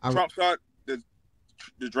 Trump started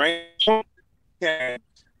the Drain the Swamp campaign.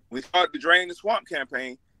 When he started the Drain the Swamp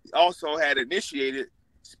campaign, he also had initiated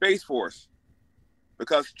Space Force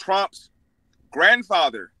because Trump's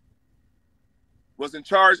grandfather was in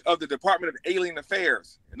charge of the Department of Alien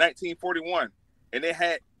Affairs in 1941. And they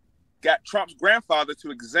had got Trump's grandfather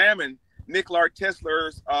to examine Nikola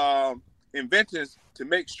Tesla's inventions to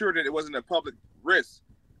make sure that it wasn't a public risk,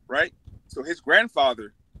 right? So his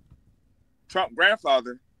grandfather, Trump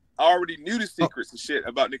grandfather, already knew the secrets and shit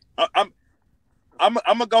about Nick. I'm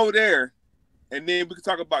gonna go there, and then we can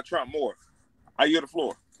talk about Trump more. I yield the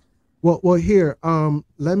floor. Well, here,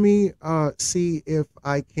 let me see if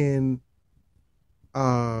I can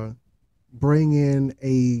bring in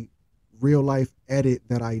a real life edit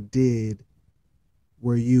that I did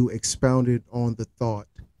where you expounded on the thought.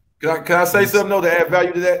 Can I say something though to add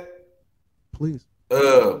value to that? Please.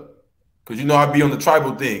 Because I be on the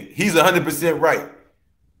tribal thing. He's 100% right.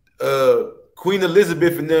 Queen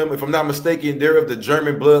Elizabeth and them, if I'm not mistaken, they're of the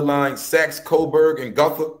German bloodline, Saxe, Coburg, and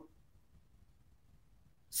Gotha.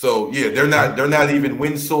 So yeah, they're not even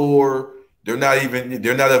Windsor. They're not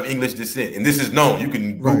of English descent, and this is known. You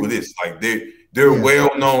can Google this. Like they're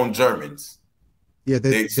well-known Germans. Yeah.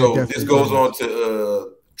 So this goes on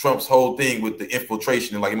to Trump's whole thing with the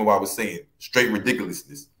infiltration, and like I was saying, straight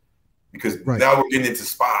ridiculousness. Because now we're getting into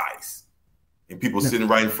spies and people sitting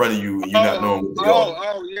right in front of you, and you're not knowing what they're doing.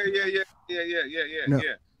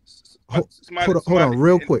 Hold on,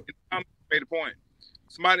 real quick. Made a point.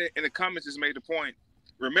 Somebody in the comments just made the point.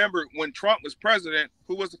 Remember when Trump was president,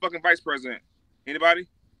 who was the fucking vice president? Anybody?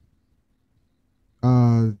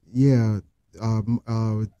 Yeah.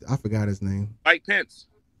 I forgot his name. Mike Pence.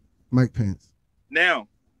 Mike Pence. Now,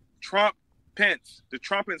 Trump, Pence, the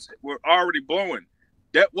trumpets were already blowing.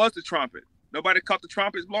 That was the trumpet. Nobody caught the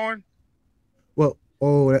trumpets blowing? Well,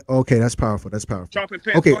 okay, that's powerful. That's powerful. Trump and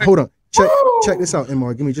Pence. Okay, hold on. Check this out,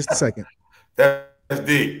 Emar. Give me just a second. That's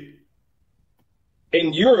deep.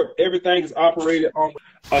 In Europe, everything is operated on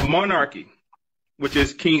a monarchy. which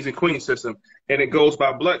is kings and queens system, and it goes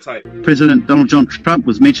by blood type. President Donald John Trump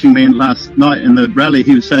was mentioning me last night in the rally.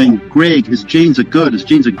 He was saying, Greg, his genes are good, his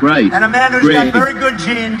genes are great. And a man who's got very good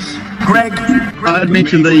genes, Greg. I had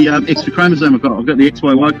mentioned the extra chromosome I've got. I've got the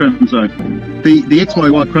XYY chromosome. The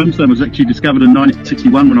XYY chromosome was actually discovered in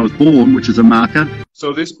 1961 when I was born, which is a marker.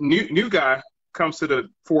 So this new guy comes to the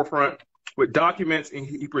forefront with documents, and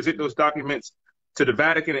he presents those documents to the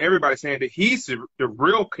Vatican and everybody, saying that he's the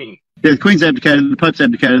real king. Yeah, the Queen's abdicated, the Pope's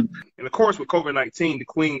abdicated. And of course, with COVID-19, the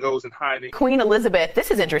Queen goes in hiding. Queen Elizabeth, this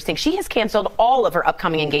is interesting. She has canceled all of her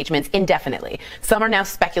upcoming engagements indefinitely. Some are now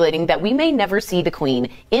speculating that we may never see the Queen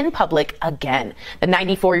in public again. The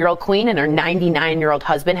 94-year-old Queen and her 99-year-old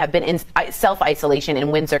husband have been in self-isolation in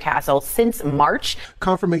Windsor Castle since March.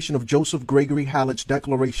 Confirmation of Joseph Gregory Hallett's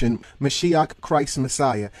declaration, Mashiach Christ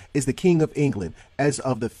Messiah is the King of England as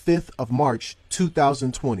of the 5th of March,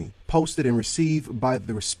 2020, posted and received by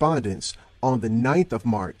the respondents on the 9th of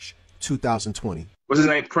March, 2020. What's his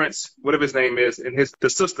name? Prince, whatever his name is, and the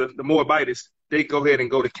sister, the Moabites, they go ahead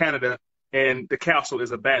and go to Canada, and the castle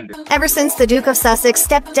is abandoned. Ever since the Duke of Sussex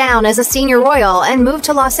stepped down as a senior royal and moved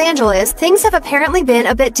to Los Angeles, things have apparently been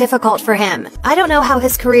a bit difficult for him. I don't know how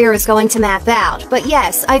his career is going to map out, but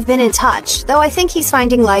yes, I've been in touch, though I think he's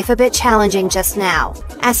finding life a bit challenging just now.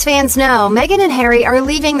 As fans know, Meghan and Harry are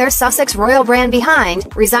leaving their Sussex royal brand behind.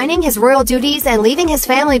 Resigning his royal duties and leaving his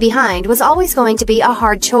family behind was always going to be a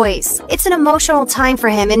hard choice. It's an emotional time for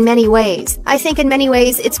him in many ways. I think in many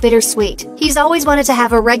ways it's bittersweet. He's always wanted to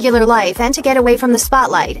have a regular life and to get away from the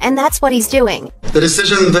spotlight, and that's what he's doing. The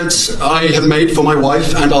decision that I have made for my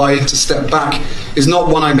wife and I to step back is not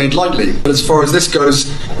one I made lightly, but as far as this goes,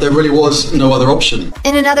 there really was no other option.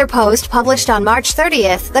 In another post published on March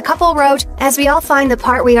 30th, the couple wrote, "As we all find the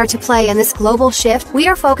part we are to play in this global shift, we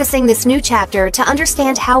are focusing this new chapter to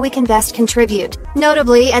understand how we can best contribute."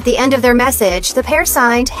 Notably, at the end of their message, the pair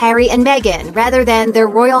signed Harry and Meghan rather than their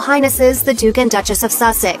Royal Highnesses the Duke and Duchess of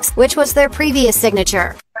Sussex, which was their previous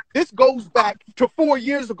signature. This goes back to 4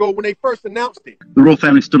 years ago when they first announced it. The royal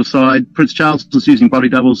family stood aside. Prince Charles is using body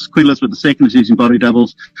doubles. Queen Elizabeth II is using body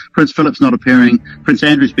doubles. Prince Philip's not appearing. Prince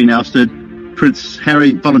Andrew's been ousted. Prince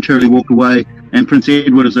Harry voluntarily walked away. And Prince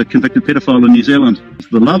Edward is a convicted pedophile in New Zealand. It's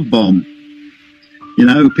the love bomb. You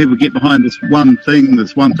know, people get behind this one thing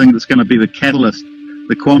that's going to be the catalyst,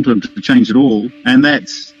 the quantum to change it all. And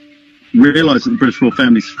that's realise that the British royal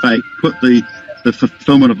family's fake, put the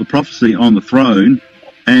fulfilment of the prophecy on the throne,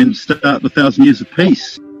 and start the 1,000 years of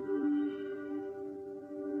peace.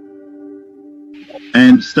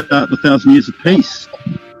 And start the 1,000 years of peace.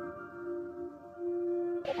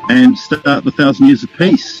 And start the 1,000 years of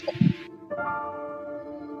peace.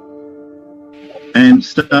 And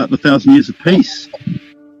start the 1,000 years of peace.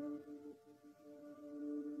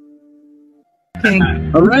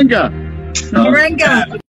 Oranga!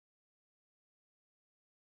 Oranga!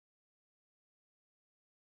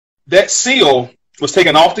 That seal was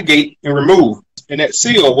taken off the gate and removed, and that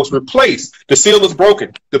seal was replaced. The seal was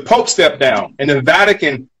broken. The Pope stepped down, and the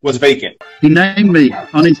Vatican was vacant. He named me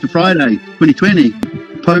on Easter Friday, 2020.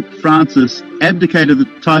 Pope Francis abdicated the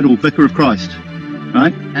title Vicar of Christ,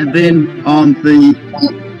 right? And then on the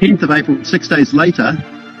 10th of April, 6 days later,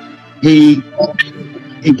 he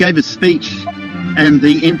gave a speech in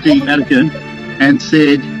the empty Vatican and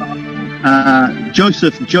said,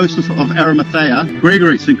 Joseph of Arimathea,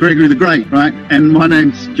 St. Gregory the Great, right? And my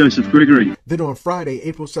name's Joseph Gregory. Then on Friday,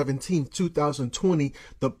 April 17th, 2020,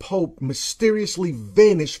 the Pope mysteriously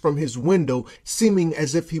vanished from his window, seeming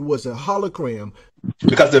as if he was a hologram.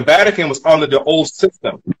 Because the Vatican was under the old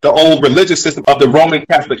system, the old religious system of the Roman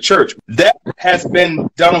Catholic Church. That has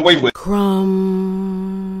been done away with.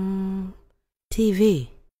 Crumb TV.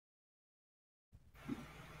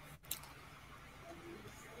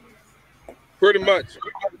 Pretty much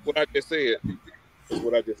what I just said is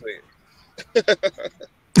what I just said.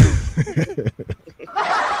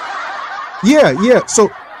 Yeah.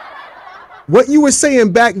 So what you were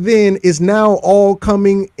saying back then is now all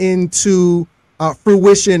coming into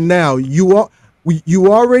fruition now. You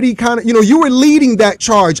already kind of, you were leading that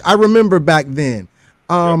charge. I remember back then.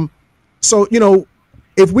 So,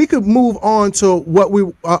 if we could move on to what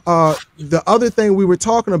the other thing we were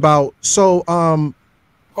talking about. So,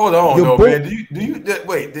 hold on, man.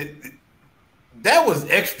 Wait, that was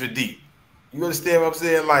extra deep. You understand what I'm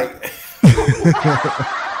saying? Like,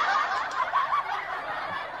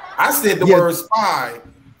 I said the word spy,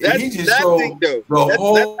 and he just showed the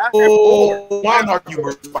whole monarch you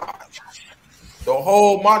were spy. The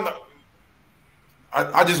whole monarch.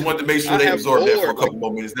 I just wanted to make sure they absorbed that for a couple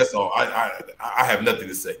more minutes. That's all. I have nothing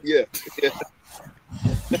to say. Yeah.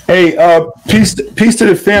 Hey, peace to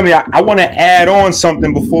the family. I want to add on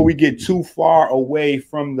something before we get too far away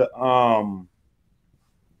from the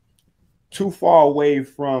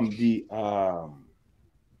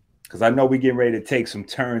because I know we're getting ready to take some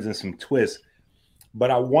turns and some twists. But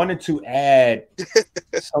I wanted to add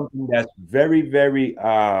something that's very, very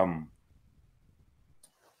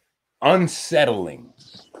unsettling,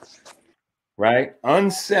 right?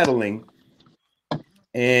 Unsettling.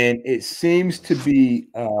 And it seems to be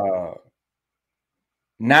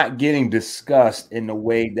not getting discussed in the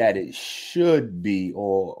way that it should be,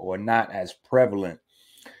 or not as prevalent.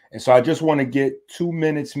 And so I just want to get 2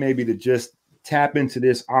 minutes maybe to just tap into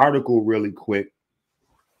this article really quick,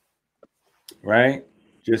 right?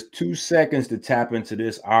 Just 2 seconds to tap into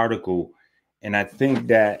this article. And I think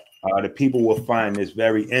that the people will find this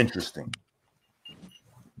very interesting.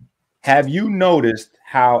 Have you noticed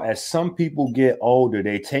how as some people get older,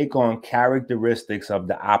 they take on characteristics of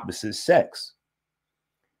the opposite sex?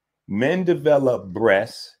 Men develop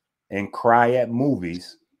breasts and cry at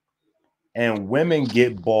movies, and women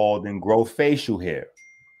get bald and grow facial hair.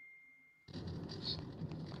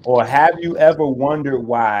 Or have you ever wondered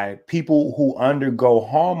why people who undergo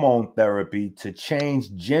hormone therapy to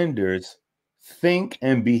change genders think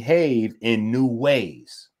and behave in new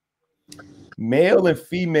ways? Male and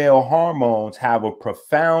female hormones have a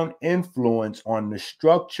profound influence on the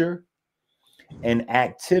structure and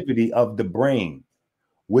activity of the brain,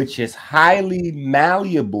 which is highly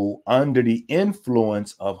malleable under the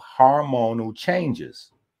influence of hormonal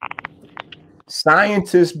changes.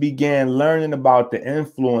 Scientists began learning about the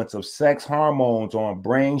influence of sex hormones on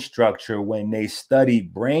brain structure when they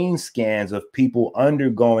studied brain scans of people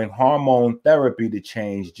undergoing hormone therapy to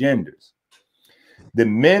change genders. The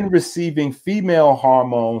men receiving female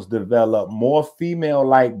hormones develop more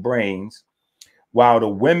female-like brains, while the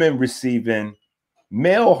women receiving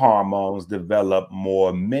male hormones develop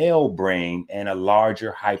more male brain and a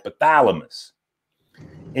larger hypothalamus.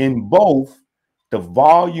 In both, the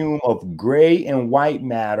volume of gray and white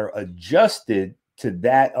matter adjusted to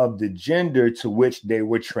that of the gender to which they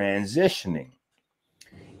were transitioning.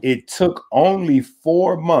 It took only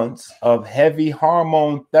 4 months of heavy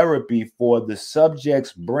hormone therapy for the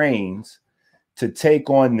subject's brains to take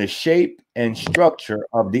on the shape and structure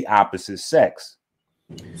of the opposite sex.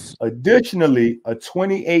 Additionally, a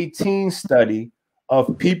 2018 study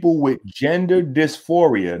of people with gender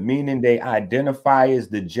dysphoria, meaning they identify as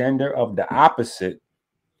the gender of the opposite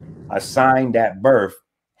assigned at birth,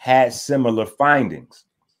 had similar findings.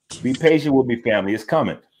 Be patient with me, family. It's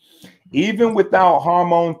coming. Even without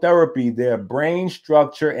hormone therapy, their brain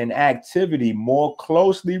structure and activity more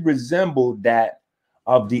closely resembled that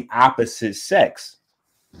of the opposite sex,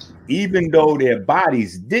 even though their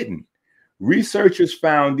bodies didn't. Researchers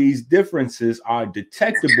found these differences are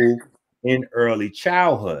detectable in early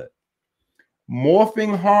childhood.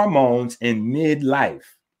 Morphing hormones in midlife.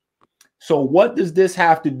 So what does this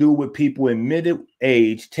have to do with people in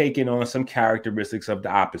mid-age taking on some characteristics of the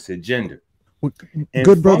opposite gender? In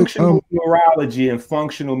Good brother. Functional neurology and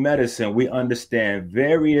functional medicine, we understand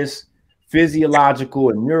various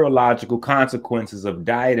physiological and neurological consequences of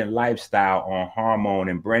diet and lifestyle on hormone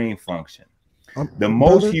and brain function. The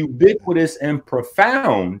most ubiquitous and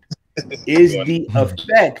profound is the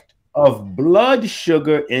effect of blood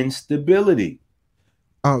sugar instability.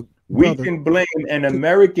 We can blame an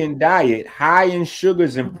American diet high in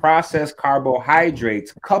sugars and processed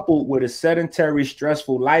carbohydrates coupled with a sedentary,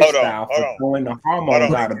 stressful lifestyle for throwing the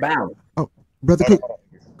hormones out of balance. Brother,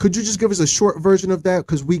 could you just give us a short version of that?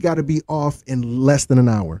 Because we got to be off in less than an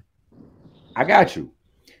hour. I got you.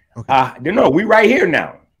 Okay. No, we right here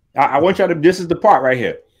now. I want y'all to, this is the part right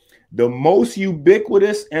here. The most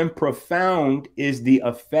ubiquitous and profound is the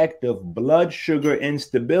effect of blood sugar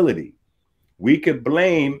instability. We could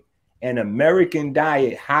blame an American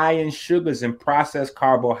diet high in sugars and processed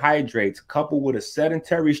carbohydrates coupled with a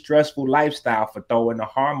sedentary, stressful lifestyle for throwing the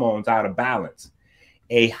hormones out of balance.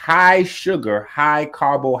 A high sugar, high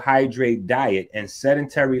carbohydrate diet and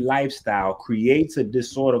sedentary lifestyle creates a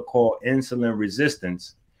disorder called insulin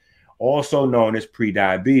resistance, also known as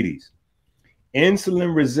prediabetes.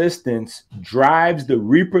 Insulin resistance drives the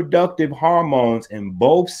reproductive hormones in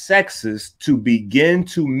both sexes to begin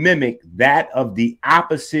to mimic that of the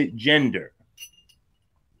opposite gender.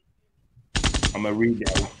 I'm gonna read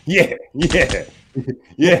that.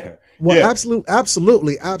 Yeah. Well,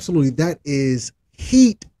 absolutely. That is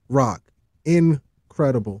heat rock.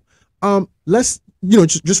 Incredible. Let's,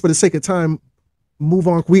 just for the sake of time, move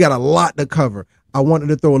on. We got a lot to cover. I wanted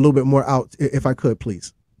to throw a little bit more out, if I could,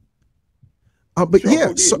 please. But sure,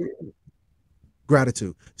 yeah, so,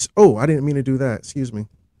 gratitude. I didn't mean to do that. Excuse me.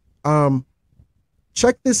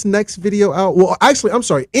 Check this next video out. Well, actually, I'm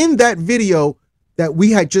sorry. In that video that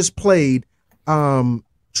we had just played,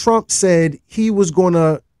 Trump said he was going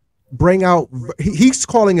to bring out, he's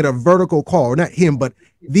calling it a vertical car. Not him, but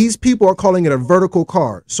these people are calling it a vertical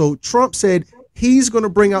car. So Trump said he's going to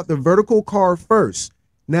bring out the vertical car first.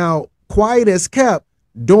 Now, quiet as kept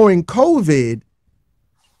during COVID,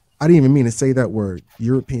 I didn't even mean to say that word,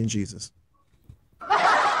 European Jesus.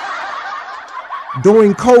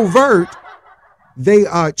 During covert,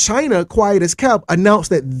 China, quiet as kept, announced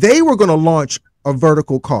that they were going to launch a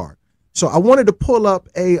vertical car. So I wanted to pull up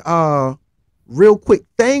a real quick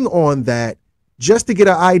thing on that just to get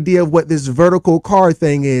an idea of what this vertical car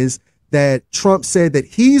thing is that Trump said that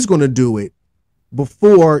he's going to do it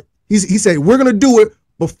before. He said, we're going to do it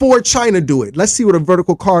before China do it. Let's see what a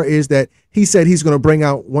vertical car is that he said he's going to bring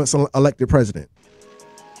out once elected president.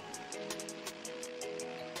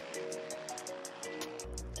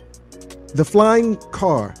 The flying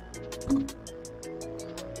car.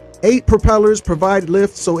 8 propellers provide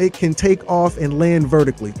lift so it can take off and land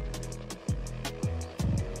vertically.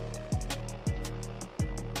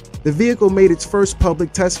 The vehicle made its first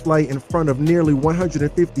public test flight in front of nearly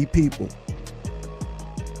 150 people.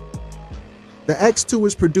 The X2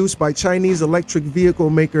 was produced by Chinese electric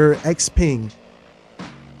vehicle maker Xpeng.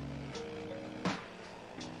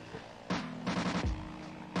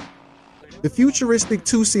 The futuristic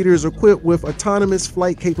two-seater is equipped with autonomous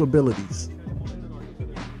flight capabilities.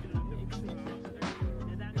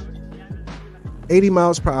 80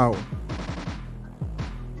 miles per hour.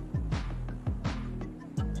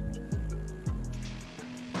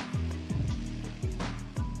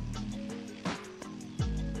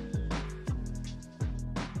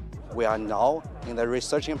 We are now in the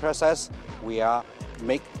researching process. We are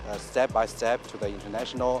make step by step to the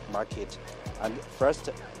international market. And first,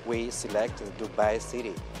 we select Dubai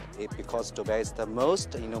City because Dubai is the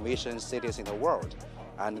most innovation cities in the world.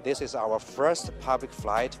 And this is our first public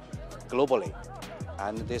flight globally.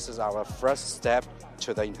 And this is our first step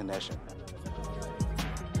to the international.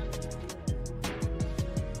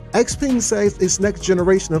 Xpeng says its next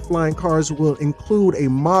generation of flying cars will include a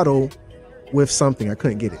model with something. I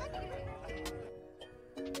couldn't get it.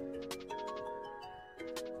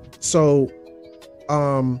 So,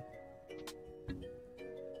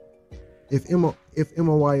 if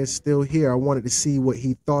MOY is still here, I wanted to see what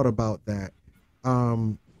he thought about that.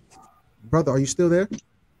 Brother, are you still there?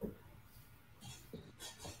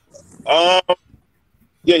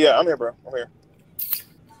 Yeah, I'm here, bro. I'm here.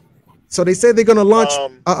 So they said they're going to launch.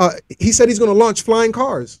 He said he's going to launch flying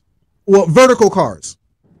cars, well, vertical cars.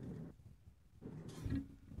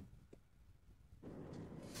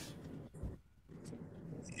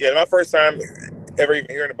 Yeah, my first time ever even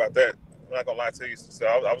hearing about that. I'm not gonna lie to you. So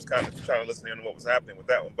I was kind of trying to listen in to what was happening with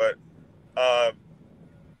that one, but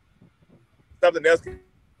something else can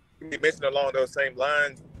be mentioned along those same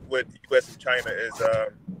lines with U.S. and China is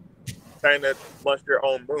China launched their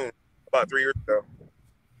own moon about 3 years ago.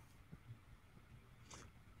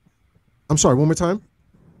 I'm sorry, one more time.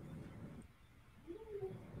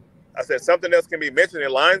 I said something else can be mentioned in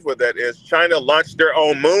lines with that is China launched their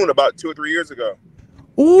own moon about 2 or 3 years ago.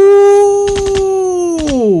 Ooh,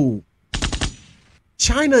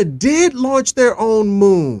 China did launch their own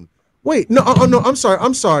moon. Wait, no, no, I'm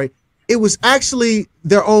sorry. It was actually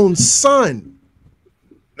their own sun.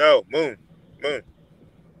 No, moon.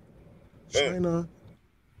 China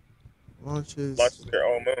launches their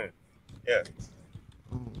own moon. Yeah.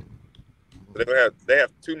 They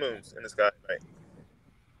have 2 moons in the sky tonight.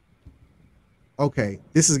 Okay,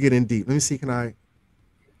 this is getting deep. Let me see. Can I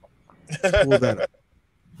pull that up?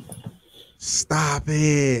 Stop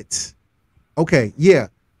it. Okay, yeah.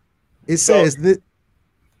 It says that.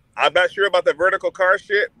 I'm not sure about the vertical car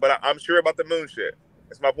shit, but I'm sure about the moon shit.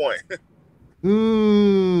 That's my point.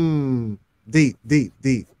 Deep.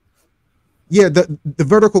 Yeah, the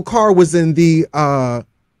vertical car was in the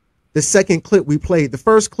second clip we played. The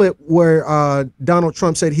first clip where Donald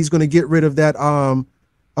Trump said he's going to get rid of that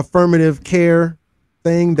affirmative care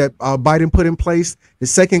thing that Biden put in place. The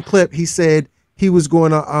second clip, he said he was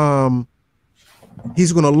going to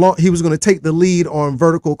take the lead on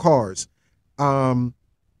vertical cars.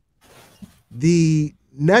 The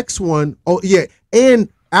next one,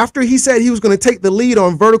 and after he said he was going to take the lead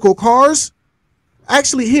on vertical cars,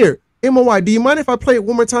 actually here, MOY, do you mind if I play it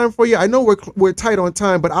one more time for you? I know we're tight on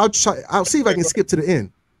time, but I'll see if I can skip to the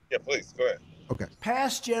end. Yeah, please go ahead. Okay.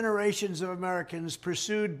 Past generations of Americans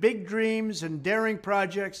pursued big dreams and daring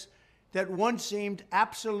projects that once seemed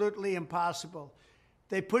absolutely impossible.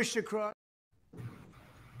 They pushed across.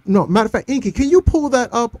 No, matter of fact, Inky, can you pull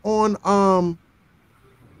that up on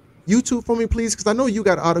YouTube for me, please? Because I know you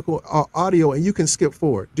got audio and you can skip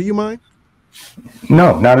forward. Do you mind?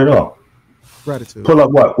 No, not at all. Gratitude. Pull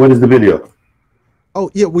up what? What is the video?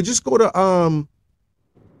 Oh yeah, we'll just go to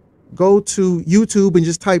YouTube and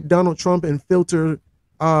just type Donald Trump and filter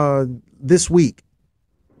this week.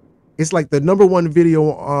 It's like the #1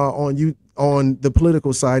 video on the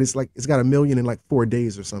political side. It's like it's got 1 million in like 4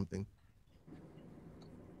 days or something.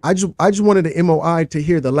 I just wanted the MOI to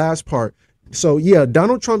hear the last part. So yeah,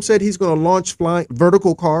 Donald Trump said he's going to launch flying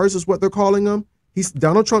vertical cars, is what they're calling them.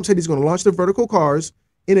 Donald Trump said he's going to launch the vertical cars.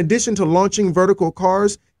 In addition to launching vertical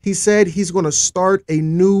cars, he said he's going to start a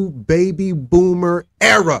new baby boomer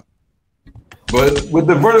era. But with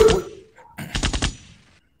the vertical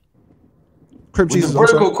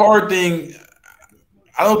car thing,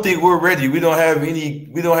 I don't think we're ready. We don't have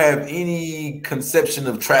any conception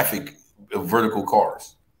of traffic of vertical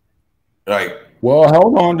cars. Like, well,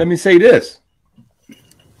 hold on. Let me say this.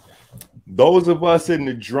 Those of us in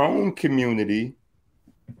the drone community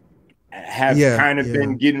have kind of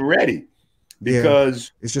been getting ready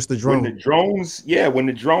because it's just the drone. When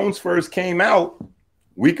the drones first came out,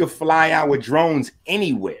 we could fly our drones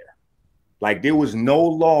anywhere. Like there was no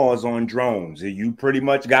laws on drones. You pretty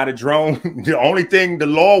much got a drone. The only thing the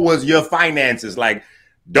law was your finances. Like,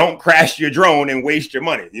 don't crash your drone and waste your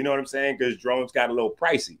money. You know what I'm saying? Because drones got a little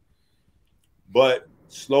pricey. But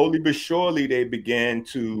slowly but surely, they began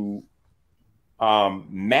to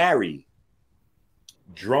marry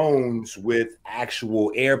drones with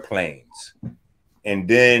actual airplanes. And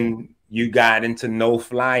then you got into no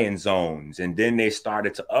flying zones. And then they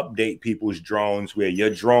started to update people's drones where your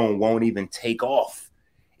drone won't even take off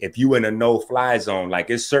if you in a no fly zone. Like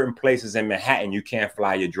there's certain places in Manhattan you can't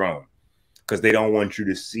fly your drone because they don't want you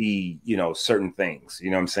to see, certain things. You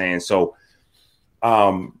know what I'm saying? So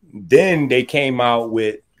then they came out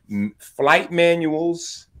with flight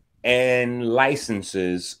manuals and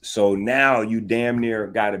licenses. So now you damn near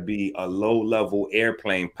got to be a low-level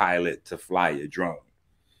airplane pilot to fly your drone.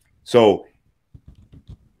 So,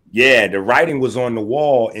 yeah, the writing was on the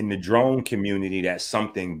wall in the drone community that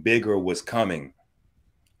something bigger was coming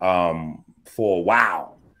for a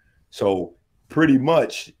while. So pretty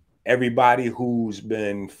much everybody who's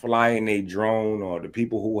been flying a drone or the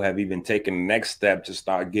people who have even taken the next step to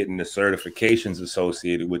start getting the certifications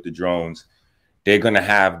associated with the drones, they're going to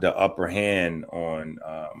have the upper hand on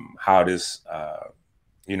how this,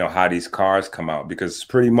 how these cars come out. Because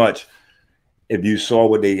pretty much, if you saw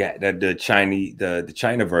what they got, the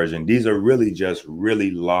China version, these are really just really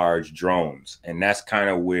large drones. And that's kind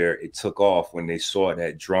of where it took off when they saw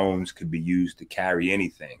that drones could be used to carry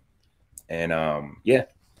anything. And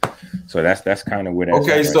so that's kind of where that's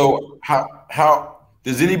okay. So how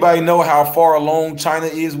does anybody know how far along China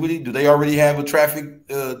is with it? Do they already have a traffic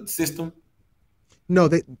system? No,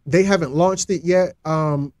 they haven't launched it yet.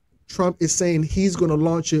 Trump is saying he's going to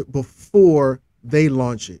launch it before they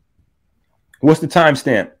launch it. What's the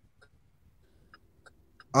timestamp?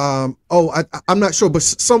 I'm not sure, but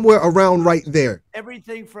somewhere around right there.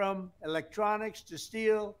 Everything from electronics to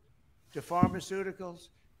steel to pharmaceuticals.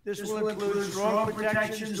 This will include strong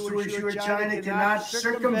protections to ensure China cannot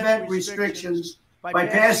circumvent restrictions by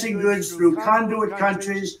passing goods through conduit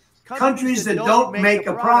countries that don't make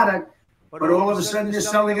a product, but all of a sudden they're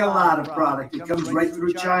selling a lot of product. It comes right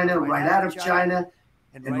through China, right out of China,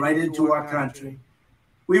 and right into our country.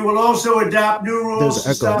 We will also adopt new rules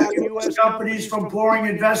to stop U.S. companies from pouring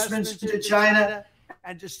investments into China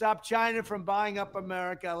and to stop China from buying up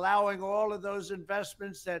America, allowing all of those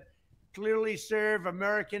investments that clearly serve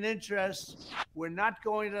American interests. We're not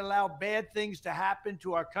going to allow bad things to happen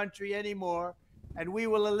to our country anymore, and we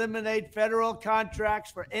will eliminate federal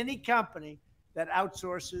contracts for any company that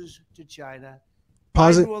outsources to China.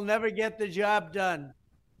 Biden will never get the job done.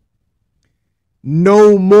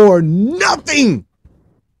 No more nothing.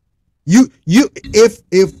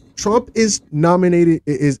 If Trump is nominated,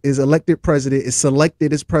 is elected president, is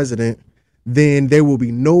selected as president, then there will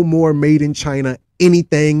be no more made in China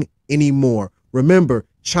anything anymore. Remember,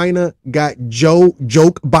 China got Joke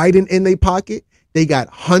Biden in their pocket. They got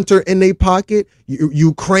Hunter in their pocket.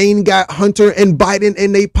 Ukraine got Hunter and Biden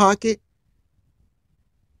in their pocket.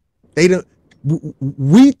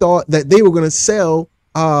 We thought that they were going to sell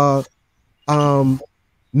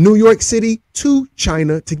New York City to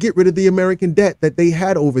China to get rid of the American debt that they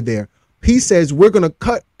had over there. He says we're going to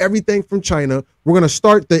cut everything from China. We're going to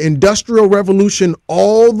start the Industrial Revolution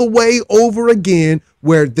all the way over again,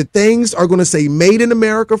 where the things are going to say made in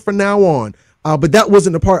America from now on. But that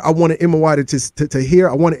wasn't the part I wanted MOI to hear.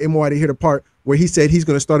 I wanted MOI to hear the part where he said he's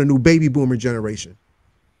going to start a new baby boomer generation.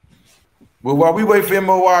 Well, while we wait for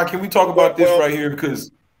MOI, can we talk about this right here? Because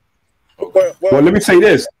Well, let me say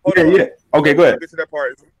this. Yeah. Okay, go ahead. Get to that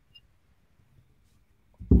part.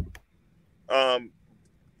 I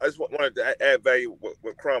just wanted to add value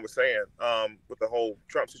what Crum was saying with the whole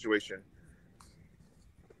Trump situation.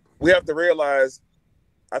 We have to realize,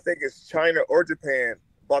 I think it's China or Japan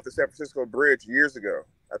bought the San Francisco Bridge years ago.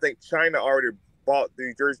 I think China already bought the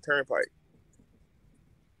New Jersey Turnpike.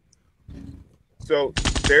 So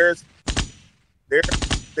there's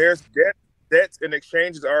debts and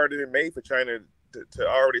exchanges already been made for China to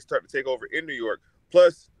already start to take over in New York.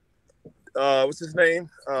 Plus, what's his name?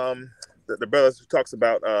 The brother who talks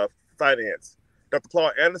about finance. Dr.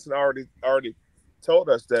 Claude Anderson already told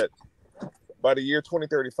us that by the year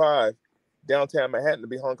 2035, downtown Manhattan will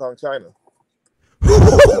be Hong Kong, China. That's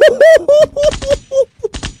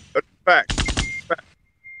a fact.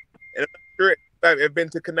 And I'm sure I've been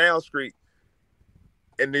to Canal Street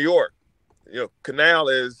in New York. You know, Canal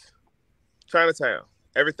is Chinatown.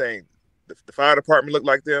 Everything. The fire department look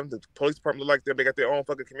like them. The police department look like them. They got their own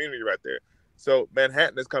fucking community right there. So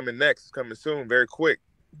Manhattan is coming next, coming soon, very quick.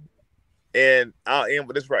 And I'll end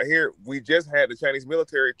with this right here. We just had the Chinese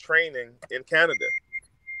military training in Canada.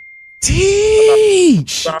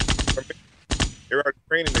 Teach! They're already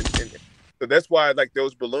training so that's why like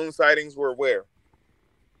those balloon sightings were where?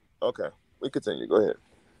 Okay, we continue. Go ahead.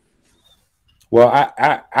 Well,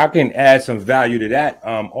 I can add some value to that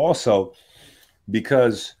also,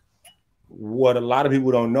 because what a lot of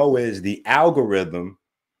people don't know is the algorithm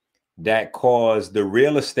that caused the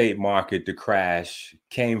real estate market to crash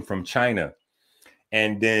came from China.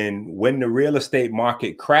 And then when the real estate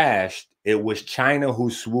market crashed, it was China who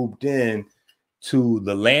swooped in to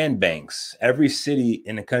the land banks. Every city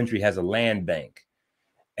in the country has a land bank,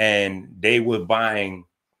 and they were buying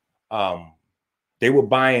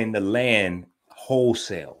the land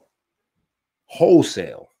wholesale,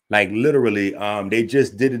 like literally. They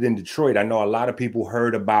just did it in Detroit. I know a lot of people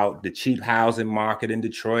heard about the cheap housing market in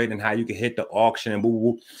Detroit and how you can hit the auction and boo,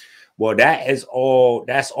 boo, boo. Well, that's all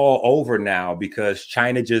over now, because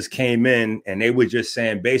China just came in and they were just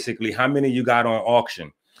saying, basically, how many you got on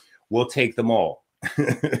auction? We'll take them all.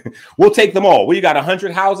 We'll take them all. You got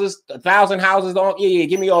 100 houses, 1,000 houses on? Yeah,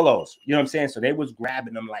 give me all those. You know what I'm saying? So they was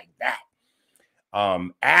grabbing them like that.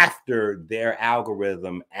 After their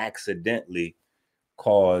algorithm accidentally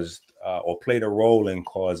caused or played a role in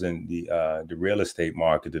causing the real estate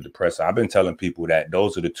market to depress. I've been telling people that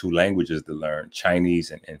those are the two languages to learn,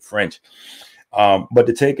 Chinese and French. But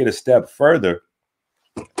to take it a step further,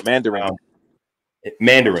 Mandarin.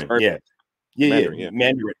 Mandarin.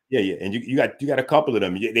 And you got a couple of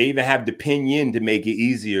them. They even have the pinyin to make it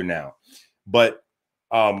easier now. But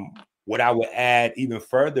what I would add even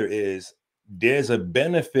further is there's a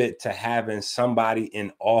benefit to having somebody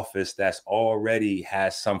in office that's already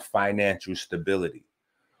has some financial stability.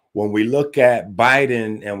 When we look at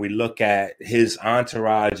Biden and we look at his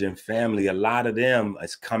entourage and family, a lot of them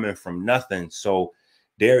is coming from nothing. So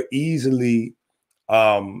they're easily,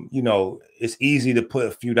 it's easy to put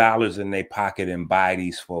a few dollars in their pocket and buy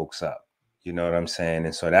these folks up. You know what I'm saying?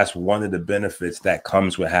 And so that's one of the benefits that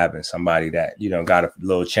comes with having somebody that, got a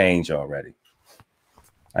little change already.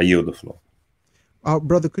 I yield the floor.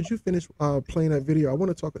 Brother, could you finish playing that video? I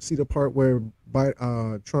want to see the part where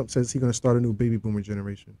Trump says he's going to start a new baby boomer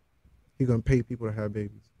generation. He's going to pay people to have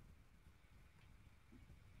babies.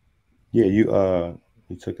 Yeah, you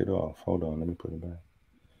took it off. Hold on, let me put it back.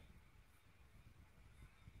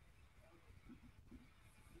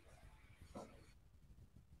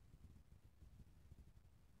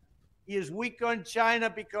 He is weak on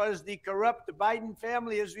China because the corrupt Biden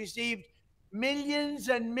family has received millions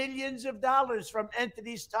and millions of dollars from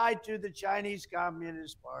entities tied to the Chinese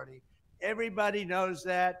Communist Party. Everybody knows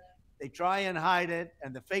that. They try and hide it,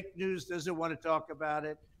 and the fake news doesn't want to talk about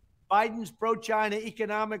it. Biden's pro-China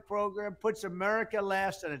economic program puts America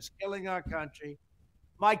last, and it's killing our country.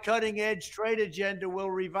 My cutting-edge trade agenda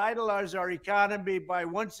will revitalize our economy by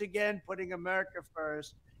once again putting America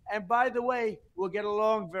first. And by the way, we'll get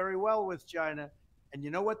along very well with China. And you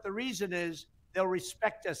know what the reason is? They'll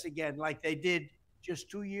respect us again like they did just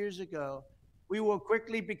 2 years ago. We will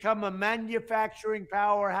quickly become a manufacturing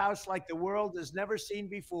powerhouse like the world has never seen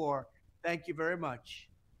before. Thank you very much.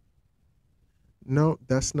 No,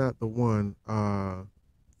 that's not the one.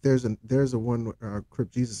 There's a one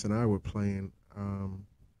Crip Jesus and I were playing.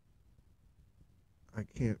 I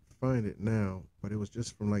can't find it now, but it was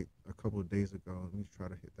just from like a couple of days ago. Let me try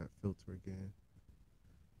to hit that filter again.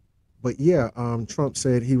 But yeah, Trump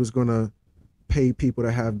said he was going to pay people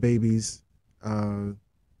to have babies.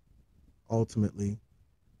 Ultimately,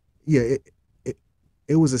 yeah,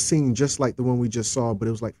 it was a scene just like the one we just saw, but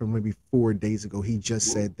it was like from maybe 4 days ago. He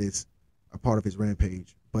just said this a part of his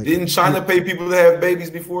rampage. But didn't China pay people to have babies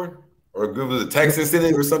before, or give us a tax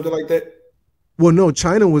incentive or something like that? Well, no,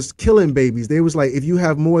 China was killing babies. They was like, if you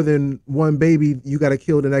have more than one baby, you got to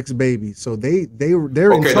kill the next baby. So they're in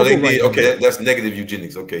trouble right now. Okay, that's negative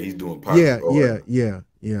eugenics. Okay, he's doing positive.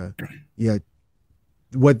 Yeah.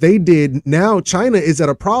 What they did now, China is at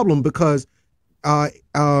a problem because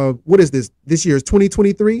what is this? This year is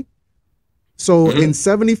 2023. So in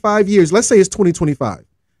 75 years, let's say it's 2025.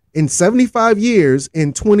 In 75 years,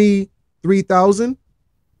 in 23,000,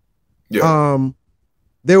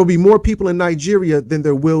 there will be more people in Nigeria than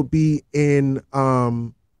there will be in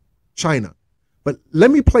China. But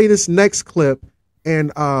let me play this next clip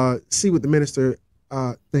and see what the minister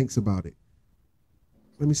thinks about it.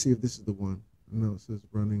 Let me see if this is the one. No, it says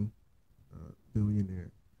running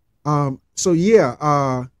billionaire.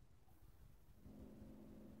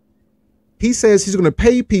 He says he's going to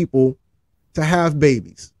pay people to have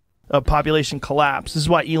babies. A population collapse. This is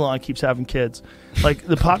why Elon keeps having kids. Like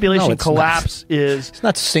the population collapse is. It's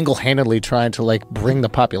not single-handedly trying to like bring the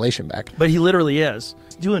population back. But he literally is.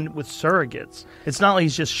 He's doing it with surrogates. It's not like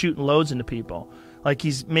he's just shooting loads into people. Like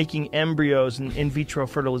he's making embryos and in vitro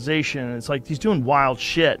fertilization. It's like he's doing wild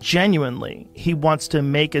shit. Genuinely, he wants to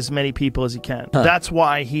make as many people as he can. That's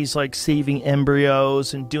why he's like saving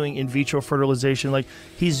embryos and doing in vitro fertilization. Like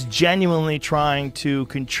he's genuinely trying to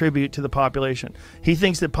contribute to the population. He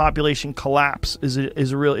thinks that population collapse is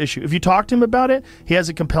a real issue. If you talk to him about it, he has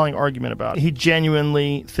a compelling argument about it. He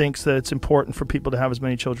genuinely thinks that it's important for people to have as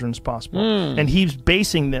many children as possible. And he's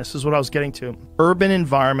basing this, is what I was getting to. Urban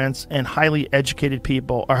environments and highly educated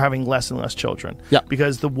people are having less and less children.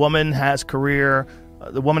 Because the woman has career,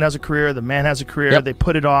 the man has a career, they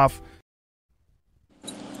put it off.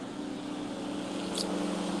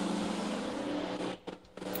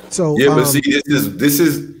 So but see,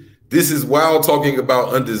 this is wild talking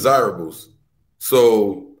about undesirables.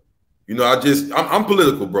 So, you know, I'm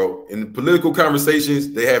political, bro. In political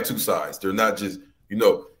conversations, they have two sides. They're not just, you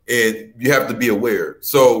know, and you have to be aware.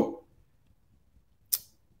 So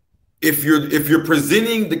if you're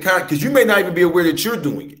presenting the kind, because you may not even be aware that you're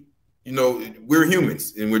doing it. You know, we're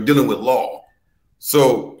humans and we're dealing with law.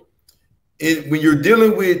 So when you're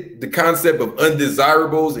dealing with the concept of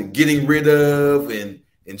undesirables and getting rid of and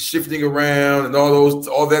shifting around and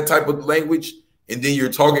all that type of language, and then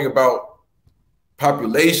you're talking about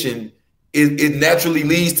population, it naturally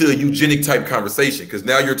leads to a eugenic type conversation, because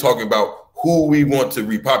now you're talking about who we want to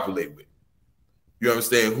repopulate with. You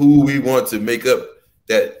understand? Who we want to make up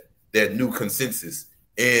that new consensus.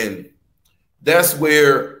 And that's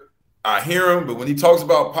where I hear him. But when he talks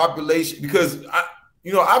about population, because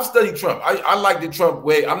I've studied Trump. I like the Trump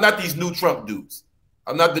way. I'm not these new Trump dudes.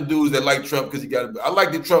 I'm not the dudes that like Trump because I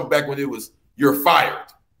like the Trump back when it was you're fired.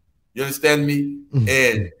 You understand me?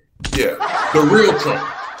 And the real Trump.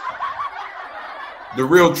 The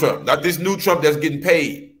real Trump, not this new Trump that's getting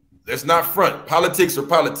paid. That's not front. Politics are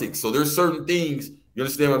politics. So there's certain things, you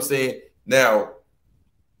understand what I'm saying? Now,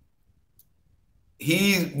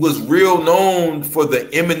 he was real known for the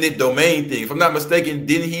eminent domain thing. If I'm not mistaken,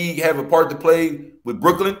 didn't he have a part to play with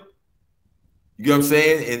Brooklyn? You know what I'm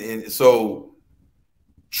saying? And so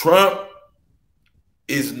Trump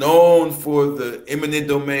is known for the eminent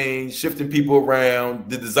domain, shifting people around.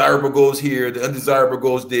 The desirable goes here, the undesirable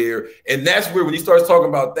goes there. And that's where, when he starts talking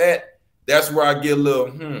about that, that's where I get a little,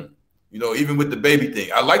 even with the baby thing.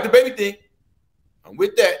 I like the baby thing. I'm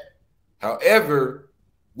with that. However,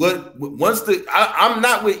 I'm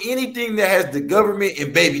not with anything that has the government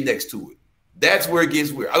and baby next to it. That's where it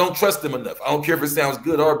gets weird. I don't trust them enough. I don't care if it sounds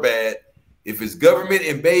good or bad. If it's government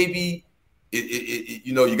and baby,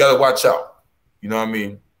 you got to watch out. You know what I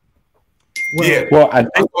mean? Well, I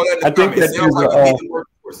think that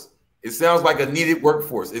it sounds like a needed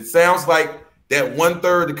workforce. It sounds like that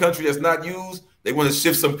 1/3 of the country that's not used, they want to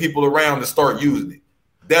shift some people around to start using it.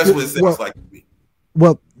 That's what it sounds like to me.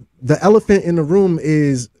 Well, the elephant in the room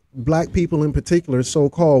is black people in particular,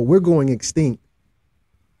 so-called, we're going extinct.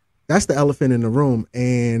 That's the elephant in the room.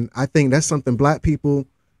 And I think that's something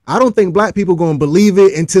I don't think black people going to believe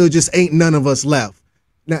it until just ain't none of us left.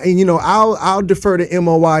 Now, and I'll defer to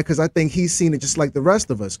MOY because I think he's seen it just like the rest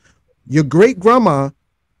of us. Your great grandma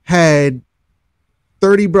had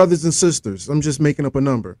 30 brothers and sisters. I'm just making up a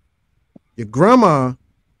number. Your grandma,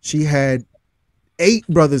 she had 8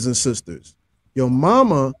 brothers and sisters. Your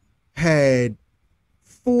mama had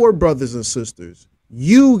 4 brothers and sisters.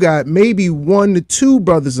 You got maybe 1 to 2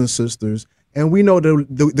 brothers and sisters. And we know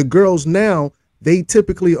the girls now, they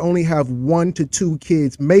typically only have 1 to 2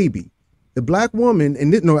 kids, maybe. The black woman,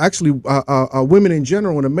 and women in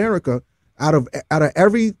general in America, out of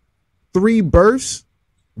every 3 births,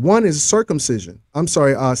 One is circumcision. I'm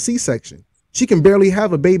sorry, C-section. She can barely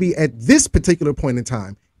have a baby at this particular point in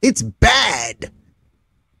time. It's bad.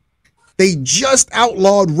 They just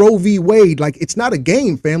outlawed Roe v. Wade. Like, it's not a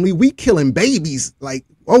game, family. We killing babies. Like,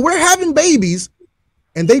 well, we're having babies,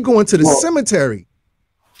 and they go into the cemetery.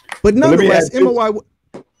 But nonetheless, MOI.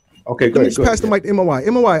 Okay, Let me just pass the mic to MOI.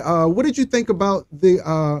 MOI, what did you think about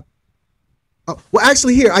the? Well,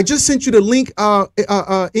 actually, here I just sent you the link.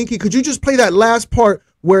 Inky, could you just play that last part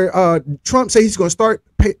where Trump said he's going to start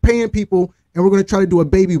paying people, and we're going to try to do a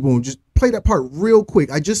baby boom? Just play that part real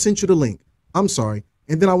quick. I just sent you the link. I'm sorry,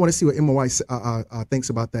 and then I want to see what MOI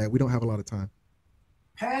thinks about that. We don't have a lot of time.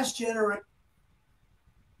 Past generation.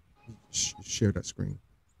 Share that screen.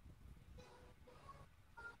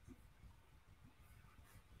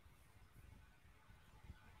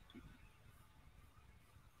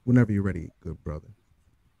 Whenever you're ready, good brother.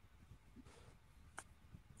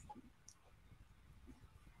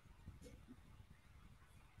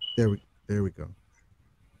 There we go.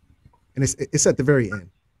 And it's at the very end.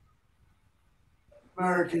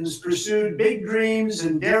 Americans pursued big dreams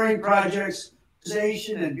and daring projects,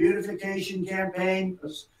 and beautification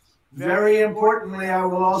campaigns. Very importantly, I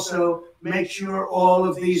will also make sure all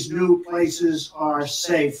of these new places are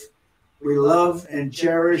safe. We love and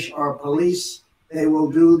cherish our police. They will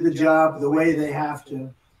do the job the way they have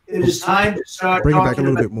to. It is time to start Bring it back a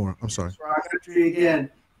little about bit more. I'm sorry. our country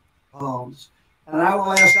again. And I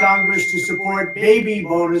will ask Congress to support baby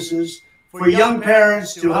bonuses for young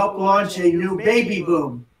parents to help launch a new baby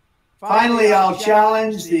boom. Finally, I'll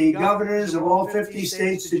challenge the governors of all 50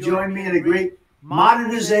 states to join me in a great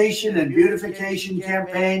modernization and beautification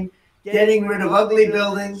campaign, getting rid of ugly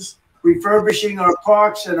buildings, refurbishing our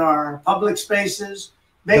parks and our public spaces.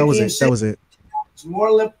 That was it. That was it.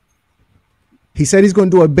 More He said he's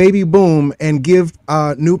going to do a baby boom and give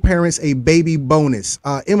new parents a baby bonus.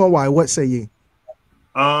 MOI, what say you?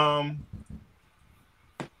 Trump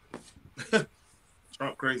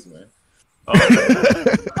crazy, man.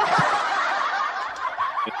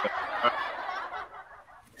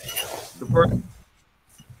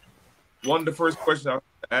 The first question I'll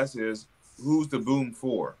ask is, who's the boom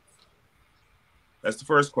for? That's the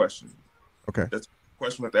first question. Okay. That's the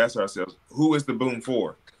question we have to ask ourselves. Who is the boom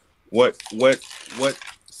for? What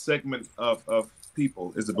segment of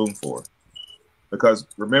people is the boom for? Because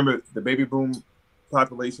remember, the baby boom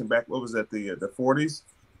population back, what was that, the 40s?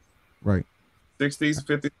 Right. 60s,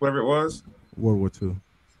 50s, whatever it was? World War II.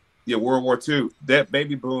 Yeah, World War II. That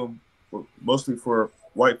baby boom was mostly for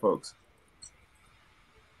white folks.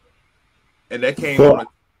 And that came on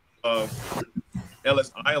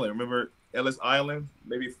Ellis Island. Remember Ellis Island?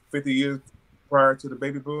 Maybe 50 years prior to the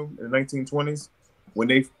baby boom in the 1920s, when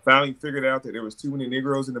they finally figured out that there was too many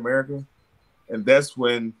Negroes in America. And that's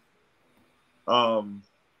when the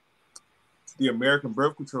American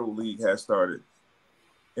Birth Control League has started.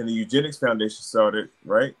 And the Eugenics Foundation started,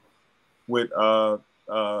 right? With,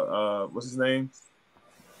 what's his name?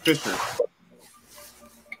 Fisher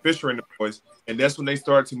and the boys. And that's when they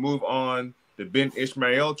started to move on the Ben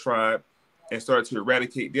Ishmael tribe and started to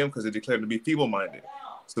eradicate them because they declared them to be feeble-minded.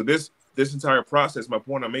 So this entire process, my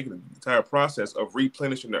point I'm making, the entire process of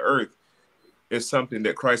replenishing the earth is something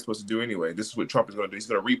that Christ was supposed to do anyway. This is what Trump is going to do. He's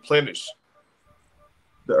going to replenish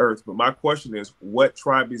the earth. But my question is, what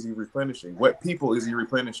tribe is he replenishing? What people is he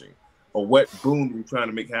replenishing? Or what boom is he trying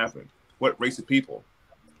to make happen? What race of people?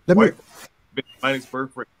 Minus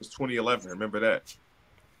birth rate was 2011. Remember that.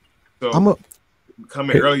 So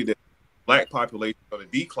coming earlier that black population on a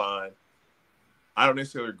decline, I don't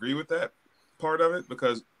necessarily agree with that part of it,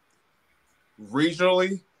 because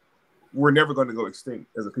regionally, we're never going to go extinct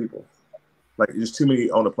as a people. Like, there's too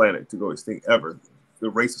many on the planet to go extinct ever. The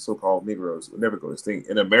race of so-called Negroes will never go extinct.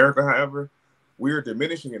 In America, however, we're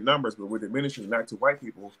diminishing in numbers, but we're diminishing not to white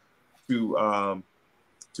people, to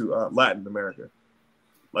Latin America.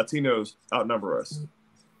 Latinos outnumber us.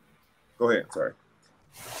 Go ahead. Sorry.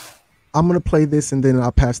 I'm going to play this and then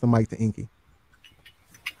I'll pass the mic to Inky.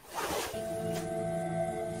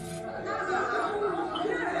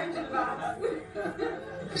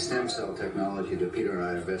 Stem cell technology that Peter and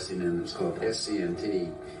I are investing in is called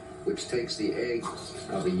SCNT, which takes the egg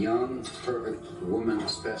of a young, perfect woman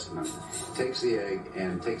specimen, takes the egg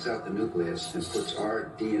and takes out the nucleus and puts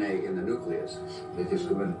our DNA in the nucleus. They just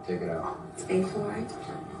go in and take it out. It's painful, right?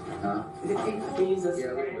 Huh? Is it painful to use this? Yeah,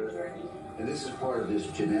 a little bit. And this is part of this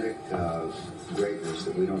genetic greatness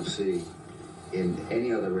that we don't see in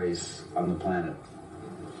any other race on the planet.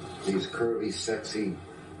 These curvy, sexy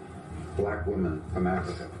black women from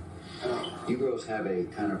Africa. You girls have a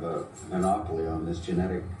kind of a monopoly on this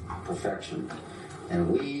genetic perfection. And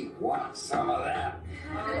we want some of that.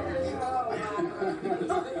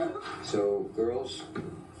 So, girls,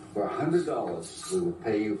 for $100, we will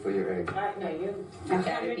pay you for your egg. No, you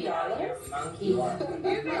 $100, monkey. You can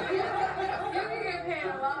get paid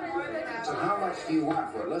a lot more than that. So how much do you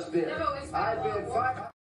want for it? Let's bid. I bid $500.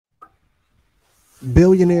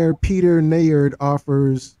 Billionaire Peter Nayard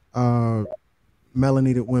offers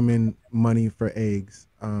melanated women money for eggs.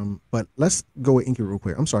 But let's go with Inky real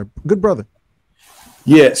quick. I'm sorry. Good brother.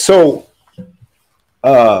 Yeah, so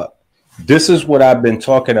this is what I've been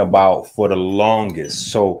talking about for the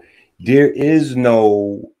longest. So there is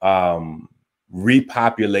no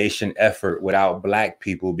repopulation effort without Black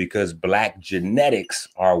people, because Black genetics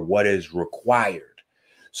are what is required.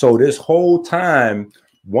 So this whole time,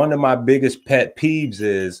 one of my biggest pet peeves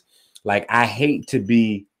is, like, I hate to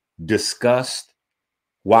be discussed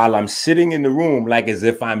while I'm sitting in the room, like as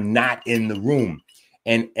if I'm not in the room.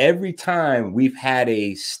 And every time we've had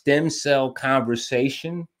a stem cell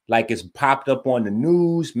conversation, like it's popped up on the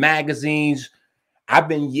news, magazines, I've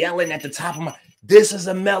been yelling at the top of my, this is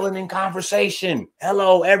a melanin conversation.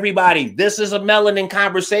 Hello, everybody. This is a melanin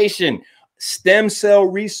conversation. Stem cell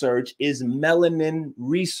research is melanin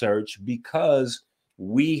research because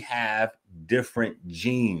we have different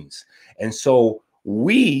genes. And so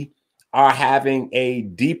we are having a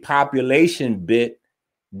depopulation bit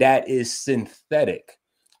that is synthetic.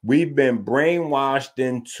 We've been brainwashed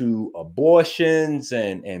into abortions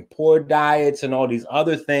and poor diets and all these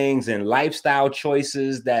other things and lifestyle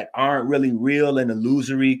choices that aren't really real and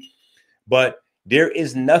illusory. But there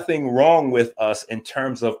is nothing wrong with us in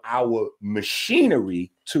terms of our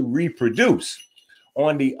machinery to reproduce.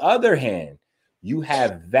 On the other hand, you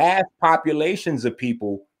have vast populations of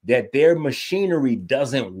people that their machinery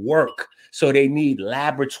doesn't work. So they need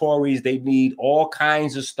laboratories, they need all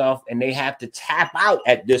kinds of stuff, and they have to tap out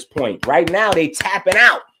at this point. Right now, they tapping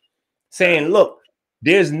out, saying, look,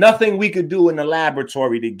 there's nothing we could do in the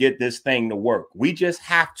laboratory to get this thing to work. We just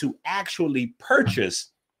have to actually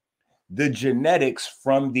purchase the genetics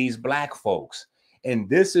from these Black folks. And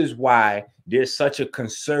this is why there's such a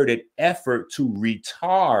concerted effort to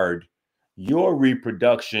retard your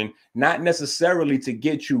reproduction, not necessarily to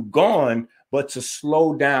get you gone, but to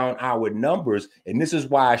slow down our numbers. And this is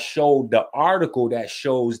why I showed the article that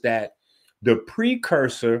shows that the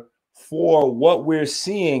precursor for what we're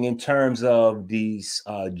seeing in terms of these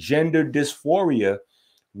gender dysphoria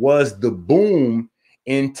was the boom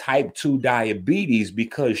in type 2 diabetes,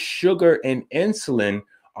 because sugar and insulin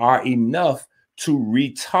are enough to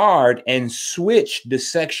retard and switch the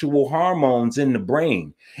sexual hormones in the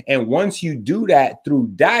brain. And once you do that through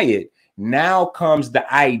diet, now comes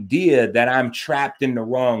the idea that I'm trapped in the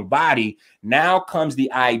wrong body. Now comes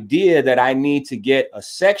the idea that I need to get a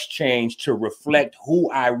sex change to reflect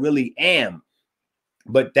who I really am.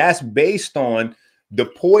 But that's based on the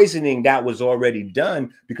poisoning that was already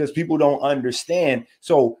done, because people don't understand.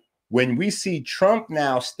 So when we see Trump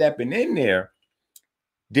now stepping in there,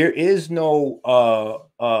 there is no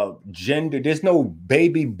gender, there's no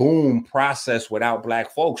baby boom process without Black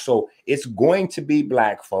folks. So it's going to be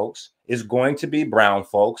Black folks, it's going to be brown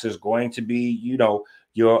folks, it's going to be, you know,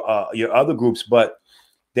 your other groups, but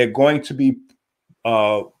they're going to be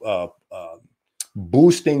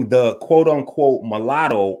boosting the quote unquote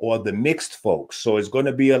mulatto or the mixed folks. So it's going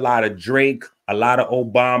to be a lot of Drake, a lot of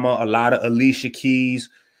Obama, a lot of Alicia Keys,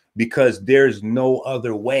 because there's no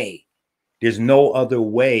other way. There's no other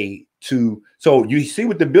way to. So you see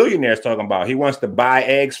what the billionaire is talking about. He wants to buy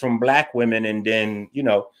eggs from Black women and then, you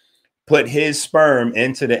know, put his sperm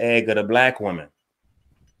into the egg of the Black woman.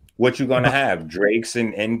 What you gonna have? Drakes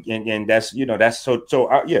and that's, you know, that's so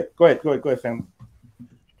yeah. Go ahead, family.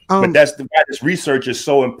 But that's why this research is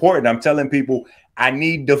so important. I'm telling people I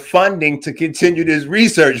need the funding to continue this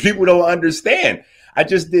research. People don't understand. I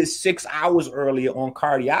just did 6 hours earlier on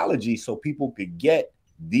cardiology so people could get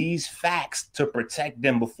these facts to protect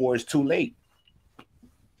them before it's too late.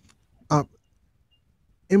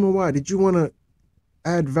 MOY, did you want to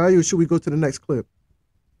add value, or should we go to the next clip?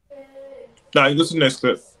 No, you go to the next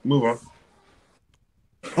clip. Move on.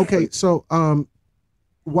 Okay, so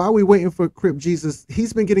while we're waiting for Crip Jesus,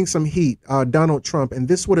 he's been getting some heat, Donald Trump, and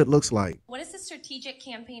this is what it looks like. What is the strategic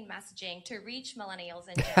campaign messaging to reach millennials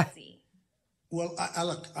and Gen Z? Well,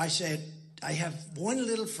 look, I said I have one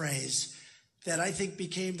little phrase that I think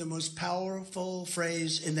became the most powerful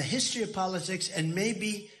phrase in the history of politics and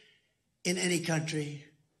maybe in any country.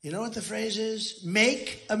 You know what the phrase is?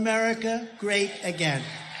 Make America great again.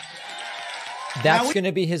 That's going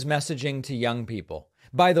to be his messaging to young people.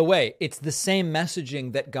 By the way, it's the same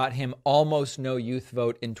messaging that got him almost no youth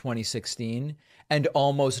vote in 2016 and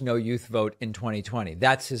almost no youth vote in 2020.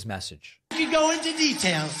 That's his message. You can go into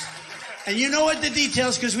details. And you know what the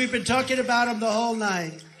details, because we've been talking about them the whole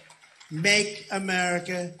night. Make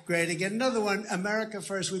America great again. Another one, America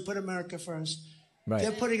first. We put America first. Right.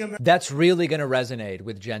 They're putting America. That's really going to resonate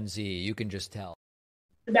with Gen Z. You can just tell.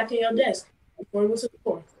 Back in your desk. Before it was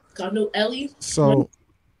before. Got no Ellie. So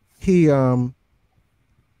he,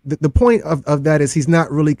 the point of that is he's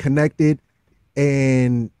not really connected,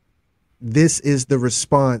 and this is the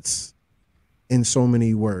response in so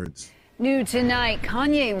many words. New tonight,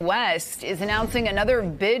 Kanye West is announcing another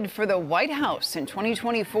bid for the White House in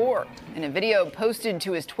 2024. In a video posted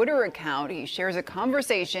to his Twitter account, he shares a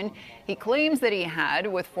conversation he claims that he had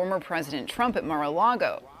with former President Trump at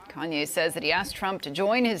Mar-a-Lago. Kanye says that he asked Trump to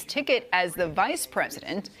join his ticket as the vice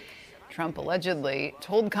president. Trump allegedly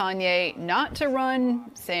told Kanye not to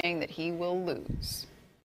run, saying that he will lose.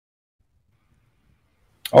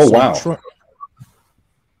 Oh, wow.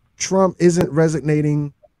 Trump isn't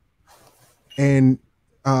resonating. And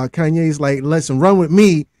Kanye's like, listen, run with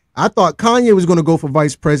me. I thought Kanye was going to go for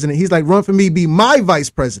vice president. He's like, run for me, be my vice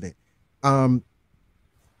president. I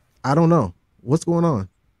don't know. What's going on?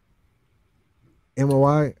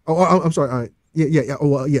 MOI? Oh, I'm sorry. Yeah. Oh,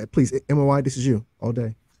 well, yeah, please. MOI, this is you all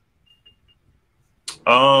day.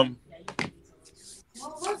 I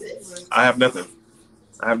have nothing.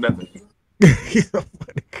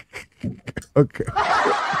 Okay.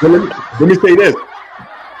 Let me say this.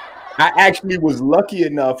 I actually was lucky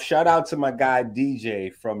enough. Shout out to my guy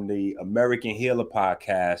DJ from the American Healer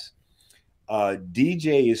podcast.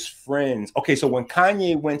 DJ is friends. Okay, so when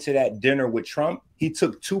Kanye went to that dinner with Trump, he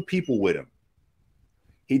took two people with him.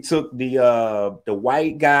 He took the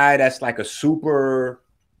white guy that's like a super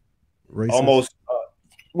racist. Almost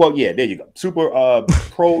well, yeah, there you go. Super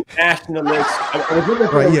pro nationalist.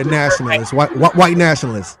 Right, yeah, nationalist. White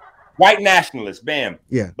nationalist. White nationalist, bam.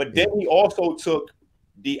 Yeah. But then he also took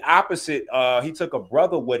the opposite. He took a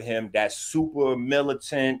brother with him that's super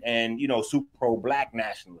militant and, you know, super pro-black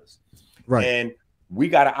nationalist. Right. And we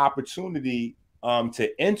got an opportunity to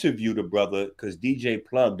interview the brother because DJ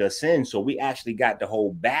plugged us in. So we actually got the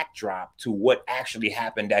whole backdrop to what actually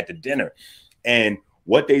happened at the dinner. And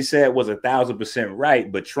what they said was 1,000%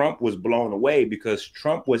 right. But Trump was blown away because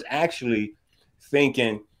Trump was actually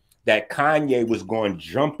thinking that Kanye was going to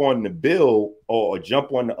jump on the bill or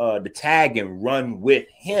jump on the tag and run with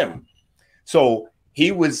him. So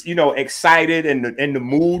he was, you know, excited and the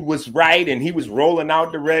mood was right. And he was rolling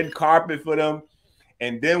out the red carpet for them.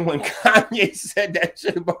 And then when Kanye said that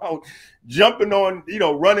shit about jumping on, you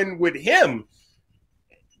know, running with him,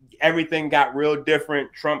 everything got real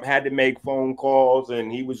different. Trump had to make phone calls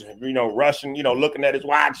and he was, you know, rushing, you know, looking at his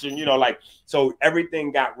watch and, you know, like, so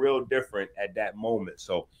everything got real different at that moment.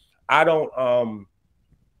 So I don't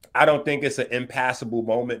think it's an impassable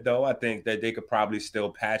moment, though. I think that they could probably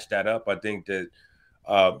still patch that up. I think that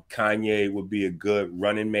Kanye would be a good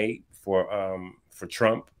running mate for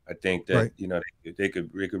Trump. I think that right. You know they could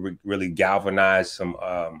really galvanize some,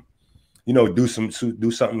 you know, do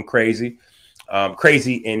something crazy,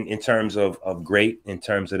 crazy in terms of great in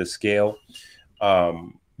terms of the scale.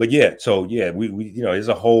 But yeah, so yeah, we you know there's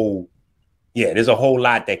a whole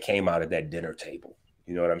lot that came out of that dinner table.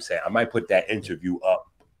 You know what I'm saying? I might put that interview up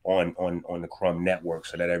on the Crumb Network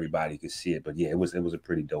so that everybody could see it. But yeah, it was a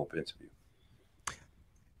pretty dope interview.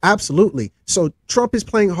 Absolutely. So Trump is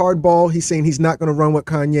playing hardball. He's saying he's not going to run with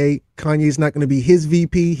Kanye. Kanye's not going to be his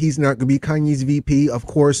VP. He's not going to be Kanye's VP. Of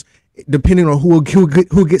course, depending on who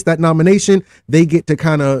gets that nomination, they get to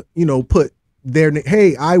kind of, you know, put their,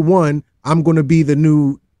 hey, I won. I'm going to be the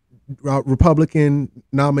new Republican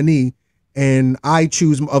nominee. And I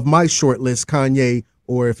choose of my short list, Kanye,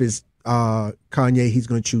 or if it's Kanye, he's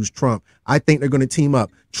going to choose Trump. I think they're going to team up.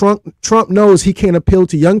 Trump knows he can't appeal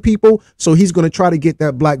to young people, so he's going to try to get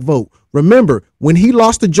that black vote. Remember, when he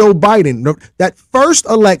lost to Joe Biden, that first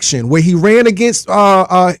election where he ran against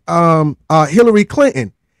Hillary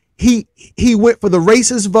Clinton, he went for the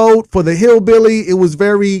racist vote, for the hillbilly. It was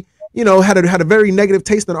very, you know, had a very negative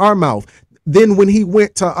taste in our mouth. Then when he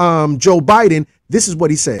went to Joe Biden, this is what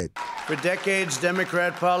he said. For decades,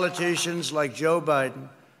 Democrat politicians like Joe Biden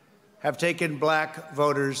have taken black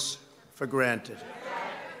voters for granted.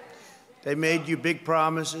 They made you big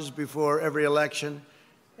promises before every election,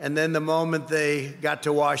 and then the moment they got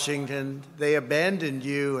to Washington, they abandoned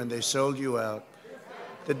you and they sold you out.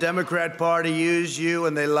 The Democrat Party used you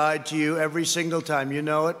and they lied to you every single time. You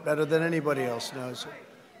know it better than anybody else knows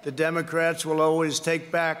it. The Democrats will always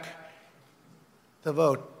take back the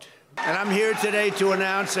vote And I'm here today to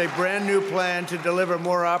announce a brand new plan to deliver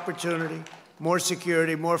more opportunity, more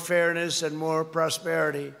security, more fairness, and more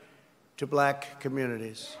prosperity to black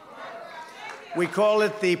communities. We call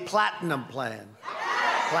it the Platinum Plan.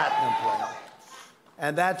 Platinum Plan.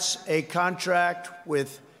 And that's a contract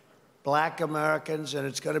with black Americans, and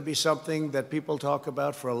it's going to be something that people talk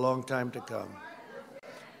about for a long time to come.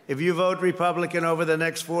 If you vote Republican over the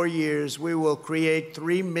next 4 years, we will create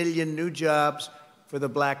 3 million new jobs for the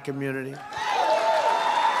black community,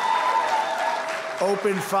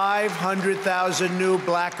 open 500,000 new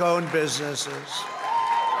black-owned businesses,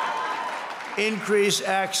 increase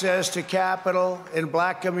access to capital in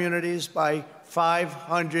black communities by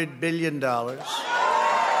 $500 billion,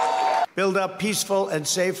 build up peaceful and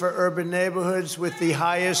safer urban neighborhoods with the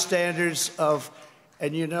highest standards of,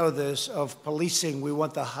 and you know this, of policing. We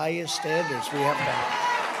want the highest standards. We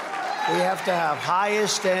have to have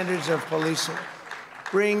highest standards of policing.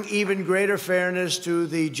 Bring even greater fairness to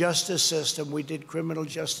the justice system. We did criminal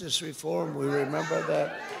justice reform. We remember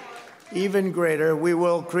that. Even greater, we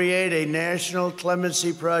will create a national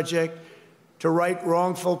clemency project to right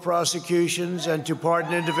wrongful prosecutions and to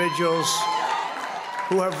pardon individuals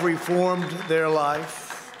who have reformed their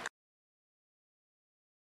life.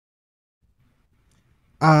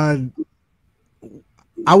 I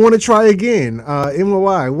want to try again.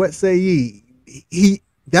 MOI, what say ye?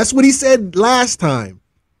 That's what he said last time.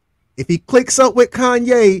 If he clicks up with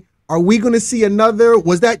Kanye, are we going to see another?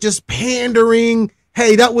 Was that just pandering?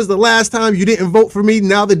 Hey, that was the last time you didn't vote for me.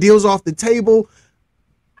 Now the deal's off the table.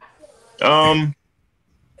 Well,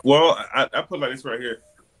 I put it like this right here.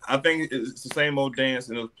 I think it's the same old dance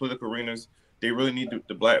in those political arenas. They really need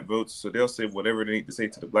the black votes, so they'll say whatever they need to say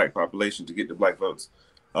to the black population to get the black votes.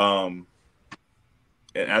 And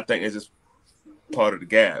I think it's just part of the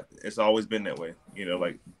gap. It's always been that way,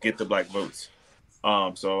 like get the black votes.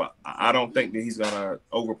 So I don't think that he's gonna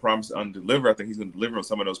overpromise and underdeliver. I think he's gonna deliver on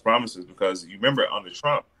some of those promises because you remember under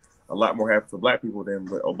Trump, a lot more happened for black people than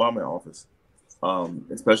with Obama in office,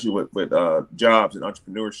 especially with jobs and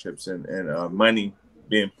entrepreneurships and money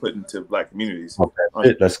being put into black communities.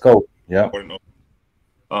 Okay, let's go. Yeah.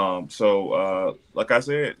 So like I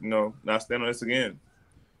said, not stand on this again.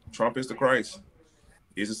 Trump is the Christ.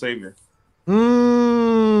 He's a savior.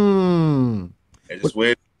 And just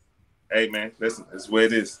where, hey man, listen, it's where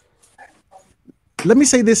it is. Let me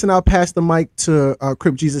say this, and I'll pass the mic to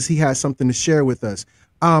Crip Jesus. He has something to share with us.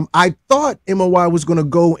 I thought MOI was going to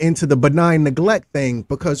go into the benign neglect thing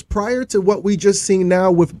because prior to what we just seen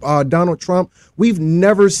now with Donald Trump, we've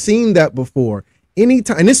never seen that before.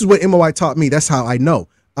 Anytime, and this is what MOI taught me. That's how I know.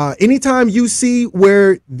 Anytime you see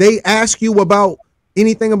where they ask you about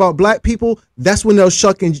anything about black people, that's when they'll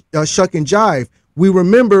shuck and jive. We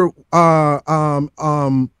remember,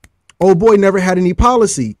 old boy never had any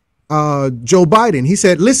policy. Joe Biden, he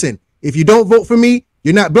said, listen, if you don't vote for me,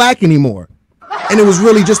 you're not black anymore. And it was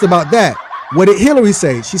really just about that. What did Hillary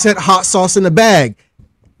say? She said hot sauce in the bag.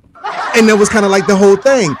 And that was kind of like the whole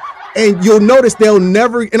thing. And you'll notice they'll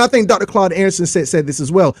never, and I think Dr. Claude Anderson said this as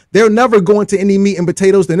well, they'll never go into any meat and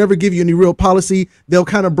potatoes. They'll never give you any real policy. They'll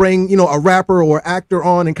kind of bring, a rapper or actor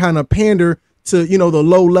on and kind of pander to, the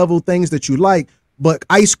low level things that you like. But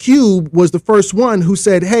Ice Cube was the first one who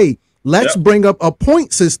said, hey, let's bring up a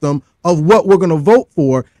point system of what we're going to vote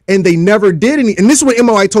for. And they never did any. And this is what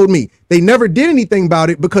MOI told me. They never did anything about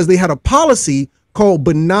it because they had a policy called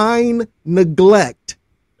benign neglect.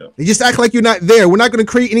 They just act like you're not there. We're not going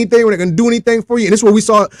to create anything. We're not going to do anything for you. And this is what we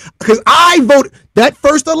saw. Because I voted that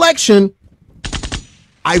first election.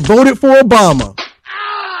 I voted for Obama.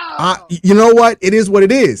 You know what? It is what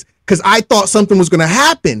it is. Because I thought something was going to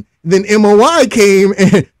happen. Then MOI came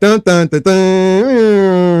and dun, dun, dun, dun,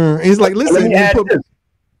 and he's like, listen.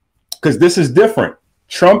 Because this is different.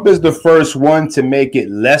 Trump is the first one to make it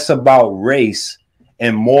less about race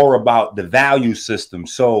and more about the value system.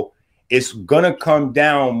 So it's going to come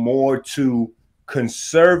down more to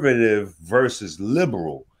conservative versus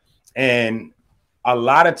liberal. And a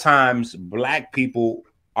lot of times black people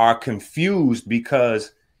are confused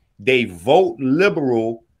because they vote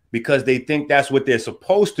liberal because they think that's what they're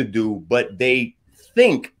supposed to do, but they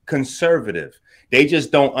think conservative. They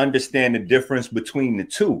just don't understand the difference between the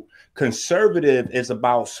two. Conservative is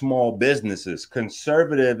about small businesses.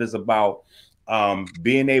 Conservative is about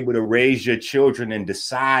being able to raise your children and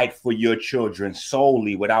decide for your children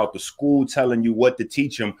solely without the school telling you what to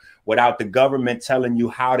teach them, without the government telling you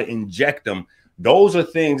how to inject them. Those are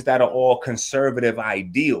things that are all conservative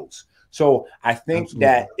ideals. So I think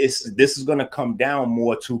that this is going to come down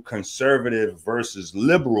more to conservative versus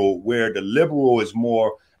liberal, where the liberal is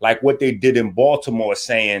more like what they did in Baltimore,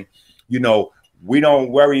 saying, we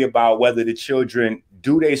don't worry about whether the children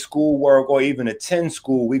do their schoolwork or even attend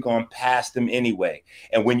school. We're going to pass them anyway.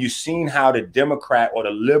 And when you've seen how the Democrat or the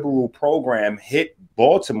liberal program hit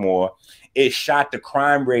Baltimore, it shot the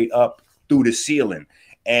crime rate up through the ceiling.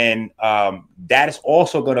 And that is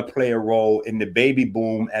also going to play a role in the baby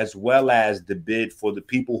boom, as well as the bid for the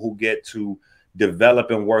people who get to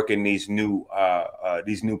develop and work in these new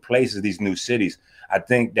places, these new cities. I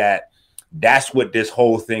think that's what this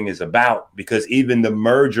whole thing is about, because even the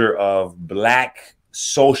merger of Black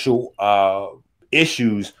social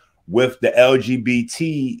issues with the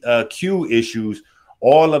LGBTQ issues,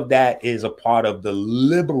 all of that is a part of the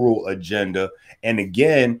liberal agenda. And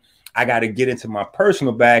again, I got to get into my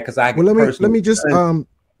personal bag because I can. Well, let me just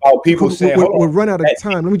people say we'll run out of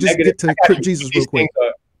time. Let me just get to Crip Jesus real quick.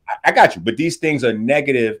 I got you, but these things are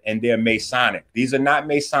negative and they're Masonic. These are not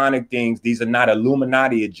Masonic things. These are not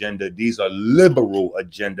Illuminati agenda. These are liberal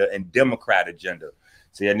agenda and Democrat agenda.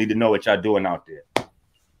 See, I need to know what y'all doing out there.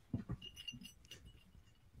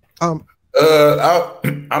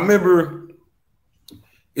 I remember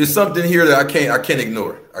it's something here that I can't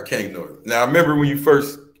ignore. I can't ignore it. Now I remember when the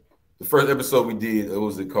first episode we did, what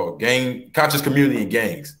was it called? Conscious Community and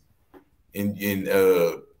Gangs. And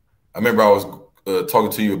I remember I was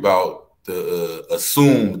talking to you about the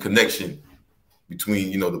assumed connection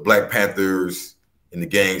between the Black Panthers and the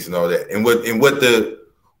gangs and all that. And what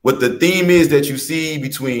the theme is that you see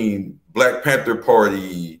between Black Panther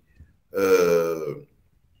Party,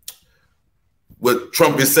 what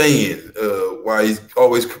Trump is saying, why he's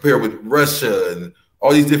always compared with Russia and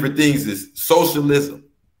all these different things, is socialism.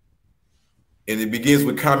 And it begins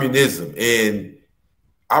with communism. And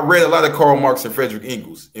I read a lot of Karl Marx and Frederick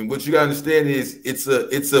Engels. And what you got to understand is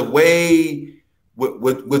it's a way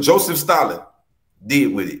what Joseph Stalin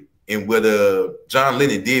did with it, and what John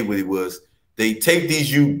Lennon did with it, was they take these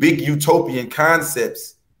big utopian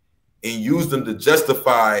concepts and use them to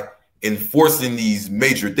justify enforcing these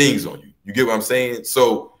major things on you. You get what I'm saying?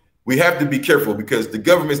 So we have to be careful, because the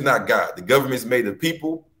government's not God. The government's made of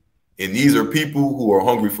people, and these are people who are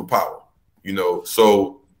hungry for power.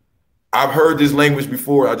 So I've heard this language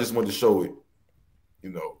before. I just wanted to show it.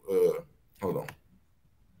 Hold on.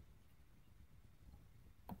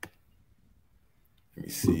 Let me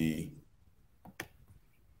see.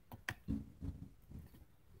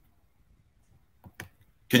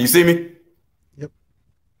 Can you see me? Yep.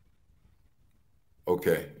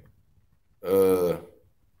 Okay.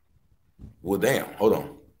 Well, damn. Hold on.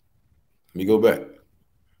 Let me go back.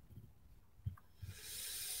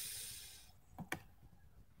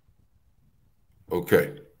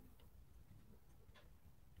 Okay.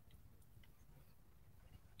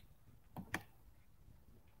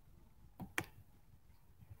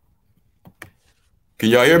 Can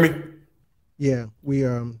y'all hear me? Yeah, we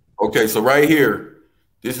Okay, so right here,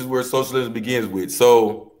 this is where socialism begins with.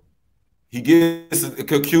 So he gets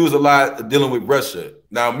accused a lot of dealing with Russia.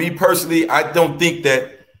 Now, me personally, I don't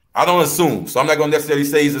assume. So I'm not going to necessarily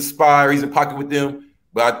say he's a spy or he's in pocket with them.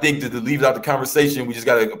 But I think that to leave out the conversation, we just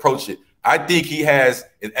got to approach it. I think he has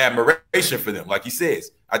an admiration for them, like he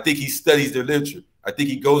says. I think he studies their literature. I think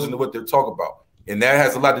he goes into what they're talking about. And that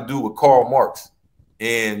has a lot to do with Karl Marx.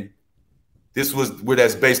 And this was where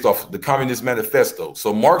that's based off, the Communist Manifesto.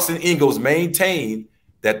 So Marx and Engels maintain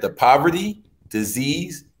that the poverty,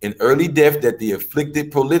 disease, and early death that the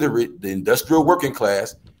afflicted proletaire, the industrial working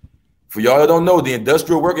class, for y'all that don't know, the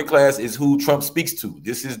industrial working class is who Trump speaks to.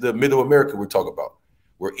 This is the middle America we're talking about.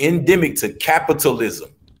 We're endemic to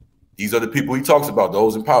capitalism. These are the people he talks about,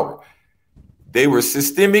 those in power. They were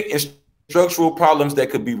systemic and structural problems that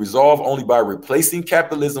could be resolved only by replacing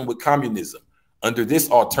capitalism with communism. Under this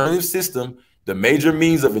alternative system, the major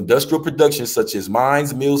means of industrial production, such as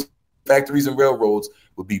mines, mills, factories, and railroads,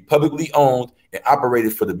 would be publicly owned and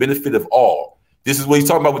operated for the benefit of all. This is what he's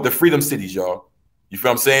talking about with the freedom cities, y'all. You feel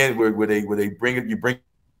what I'm saying? Where they bring it, you bring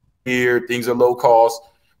here, things are low cost.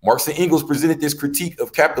 Marx and Engels presented this critique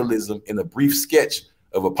of capitalism in a brief sketch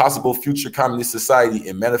of a possible future communist society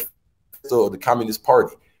and manifesto of the Communist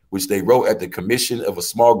Party, which they wrote at the commission of a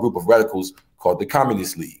small group of radicals called the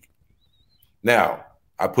Communist League. Now,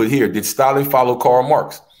 I put here, did Stalin follow Karl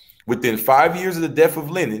Marx? Within 5 years of the death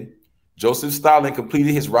of Lenin, Joseph Stalin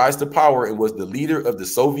completed his rise to power and was the leader of the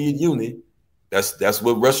Soviet Union. That's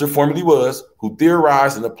what Russia formerly was, who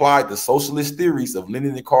theorized and applied the socialist theories of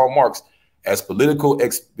Lenin and Karl Marx as political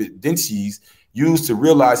expediencies used to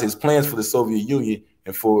realize his plans for the Soviet Union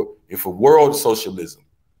and for world socialism.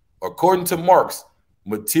 According to Marx,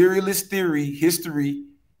 materialist history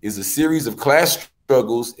is a series of class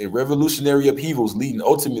struggles and revolutionary upheavals leading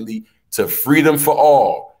ultimately to freedom for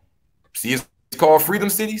all. See, it's called freedom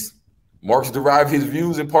cities. Marx derived his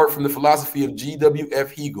views in part from the philosophy of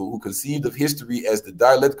G.W.F. Hegel, who conceived of history as the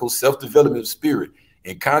dialectical self-development of spirit,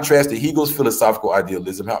 in contrast to Hegel's philosophical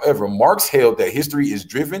idealism. However, Marx held that history is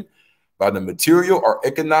driven by the material or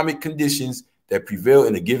economic conditions that prevail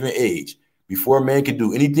in a given age. Before a man can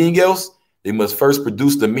do anything else, they must first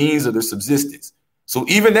produce the means of their subsistence. So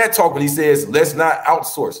even that talk when he says, let's not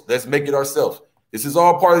outsource, let's make it ourselves. This is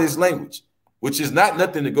all part of this language, which is not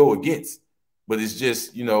nothing to go against. But it's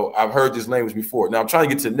just, you know, I've heard this language before. Now I'm trying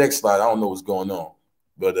to get to the next slide. I don't know what's going on.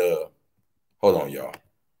 But hold on, y'all.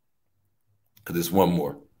 Because there's one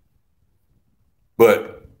more.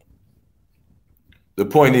 But the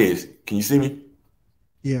point is, can you see me?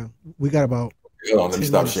 Yeah, we got about. Hold on, let me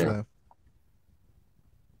stop sharing.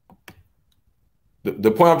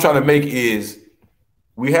 The point I'm trying to make is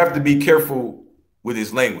we have to be careful with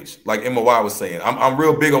his language, like MOY was saying. I'm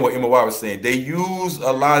real big on what MOY was saying. They use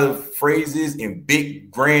a lot of phrases and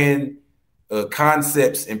big, grand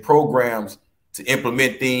concepts and programs to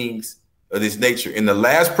implement things of this nature. And the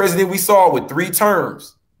last president we saw with 3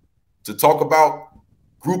 terms to talk about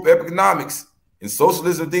group economics and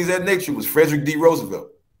socialism, things of that nature, was Frederick D.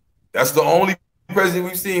 Roosevelt. That's the only president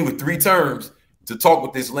we've seen with 3 terms to talk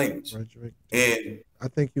with this language. And I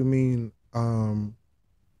think you mean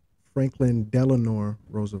Franklin Delano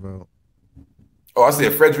Roosevelt. Oh, I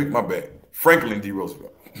said Frederick, my bad. Franklin D.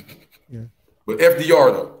 Roosevelt. Yeah. But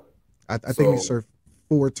FDR, though. I think he served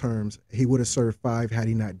 4 terms. He would have served 5 had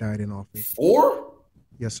he not died in office. 4?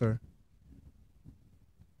 Yes, sir.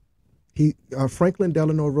 Franklin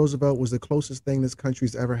Delano Roosevelt was the closest thing this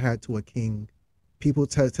country's ever had to a king. People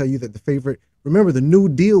tell you that the favorite. Remember, the New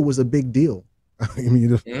Deal was a big deal. I mean,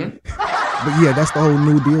 but yeah, that's the whole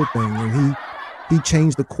New Deal thing, and he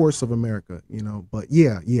changed the course of America, you know. But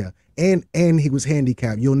yeah, and he was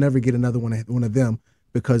handicapped. You'll never get another one of them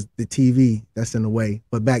because the TV that's in the way.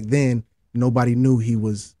 But back then, nobody knew he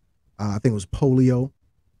was. I think it was polio,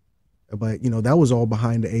 but you know that was all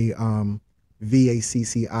behind a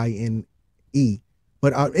VACCINE.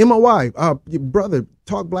 But MOY, brother,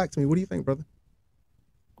 talk black to me. What do you think, brother?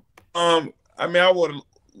 I mean, I would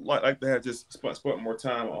like to have just spent more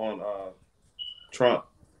time on Trump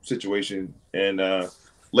situation and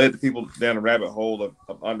led the people down a rabbit hole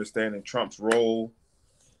of understanding Trump's role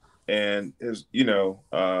and his, you know,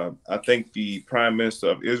 I think the Prime Minister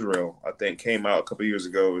of Israel, I think, came out a couple of years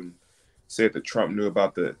ago and said that Trump knew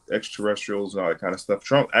about the extraterrestrials and all that kind of stuff.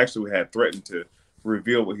 Trump actually had threatened to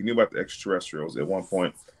reveal what he knew about the extraterrestrials at one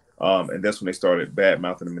point, and that's when they started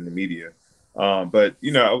bad-mouthing him in the media. But,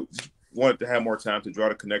 you know, I wanted to have more time to draw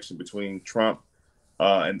the connection between Trump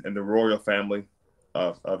and the royal family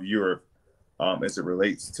of Europe as it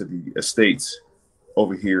relates to the estates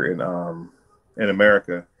over here in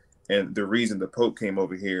America, and the reason the Pope came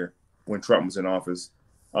over here when Trump was in office.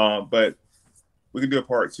 But we can do a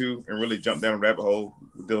part 2 and really jump down a rabbit hole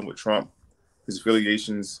dealing with Trump, his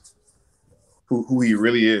affiliations, who he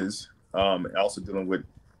really is, and also dealing with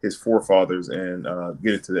his forefathers and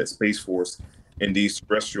get into that Space Force and these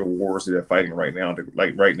terrestrial wars that they're fighting right now.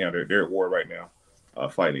 Like right now, they're at war right now,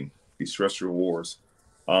 fighting these terrestrial wars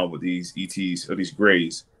with these ETs or these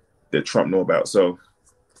grays that Trump know about. So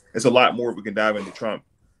it's a lot more we can dive into Trump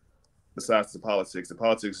besides the politics. The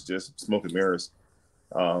politics is just smoke and mirrors.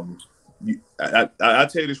 I'll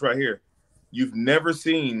tell you this right here. You've never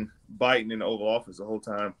seen Biden in the Oval Office the whole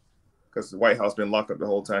time because the White House been locked up the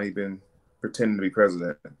whole time. He's been pretending to be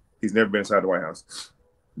president. He's never been inside the White House.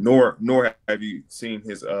 Nor have you seen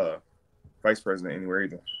his vice president anywhere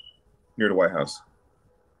either, near the White House.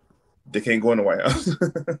 They can't go in the White House.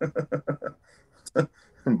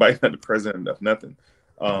 Biden's not the president of nothing.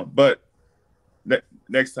 But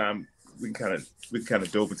next time we can kind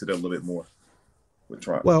of dove into that a little bit more with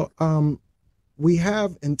Trump. Well, we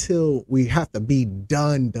have until we have to be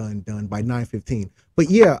done by 9:15. But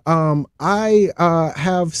yeah, I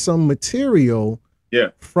have some material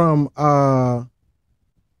from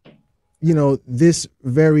you know, this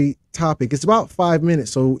very topic. It's about 5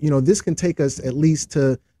 minutes, so you know this can take us at least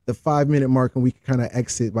to the 5-minute mark, and we can kind of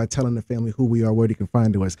exit by telling the family who we are, where they can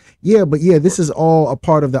find us. Yeah, but yeah, this is all a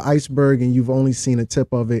part of the iceberg, and you've only seen a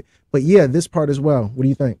tip of it. But yeah, this part as well. What do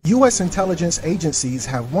you think? U.S. intelligence agencies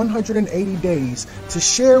have 180 days to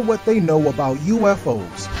share what they know about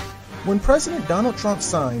UFOs. When President Donald Trump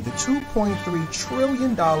signed the $2.3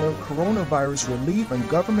 trillion coronavirus relief and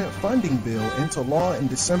government funding bill into law in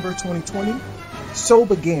December 2020, so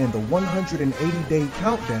began the 180-day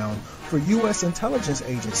countdown for U.S. intelligence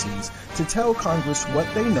agencies to tell Congress what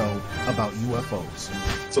they know about UFOs.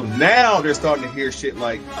 So now they're starting to hear shit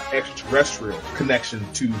like extraterrestrial connection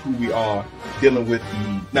to who we are, dealing with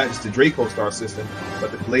not just the Draco star system,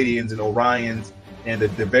 but the Palladians and Orions and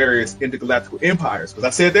the various intergalactical empires. Because I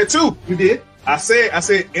said that too. You did. I said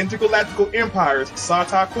intergalactical empires,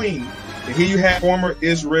 Sata Queen. And here you have former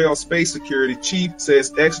Israel space security chief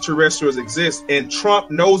says extraterrestrials exist and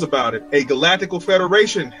Trump knows about it. A galactical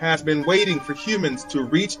federation has been waiting for humans to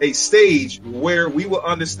reach a stage where we will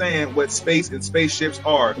understand what space and spaceships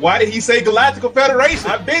are. Why did he say galactical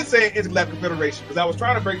federation? I've been saying intergalactical federation because I was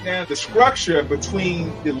trying to break down the structure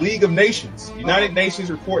between the League of Nations. United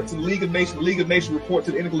Nations report to the League of Nations. The League of Nations report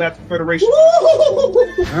to the Intergalactic Federation.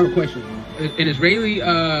 I have a question. An Israeli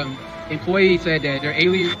employee said that they're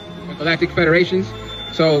alien galactic federations.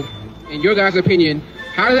 So, in your guys' opinion,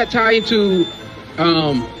 how does that tie into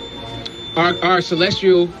our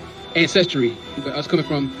celestial ancestry, us coming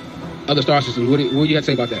from other star systems? What do you have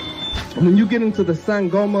to say about that? When you get into the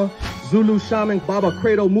Sangoma, Zulu shaman, Baba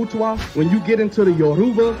Credo Mutwa, when you get into the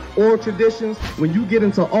Yoruba oral traditions, when you get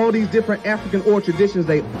into all these different African oral traditions,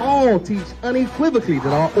 they all teach unequivocally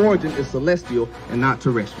that our origin is celestial and not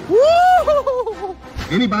terrestrial. Woo!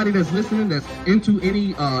 Anybody that's listening that's into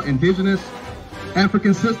any indigenous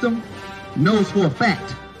African system knows for a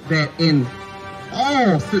fact that in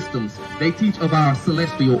all systems they teach of our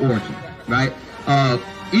celestial origin, right?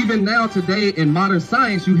 Even now today in modern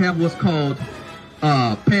science, you have what's called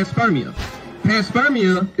panspermia.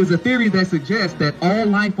 Panspermia is a theory that suggests that all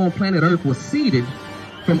life on planet Earth was seeded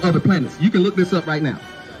from other planets. You can look this up right now.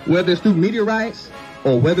 Whether it's through meteorites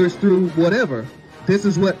or whether it's through whatever, this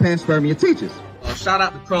is what panspermia teaches. Shout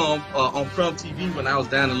out to Crumb on Crumb TV when I was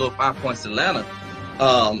down in Little Five Points, Atlanta,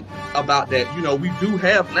 about that. You know, we do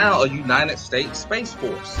have now a United States Space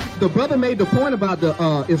Force. The brother made the point about the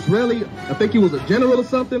Israeli, I think he was a general or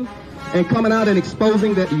something, and coming out and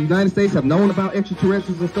exposing that the United States have known about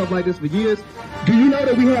extraterrestrials and stuff like this for years. Do you know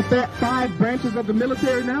that we have 5 branches of the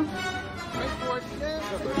military now?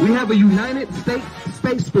 We have a United States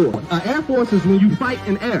Space Force. Air Force is when you fight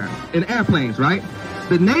in air, in airplanes, right?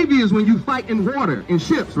 The Navy is when you fight in water, in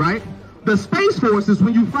ships, right? The Space Force is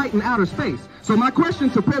when you fight in outer space. So my question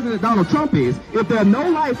to President Donald Trump is, if there's no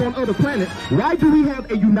life on other planets, why do we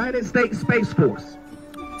have a United States Space Force?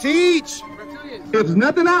 Teach! If there's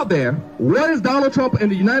nothing out there, what is Donald Trump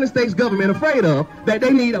and the United States government afraid of that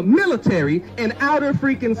they need a military in outer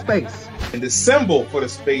freaking space? And the symbol for the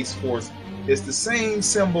Space Force is the same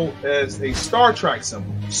symbol as a Star Trek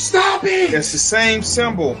symbol. Stop it! It's the same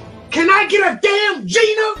symbol. Can I get a damn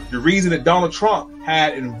Gina? The reason that Donald Trump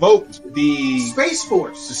had invoked the Space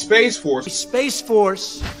Force. The Space Force. Space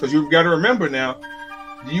Force. Because you've got to remember now,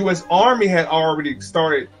 the U.S. Army had already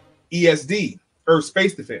started ESD, Earth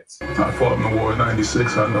Space Defense. I fought in the war in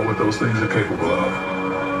 '96. I know what those things are capable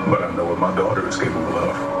of. But I know what my daughter is capable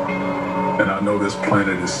of. And I know this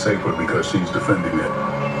planet is safer because she's defending it.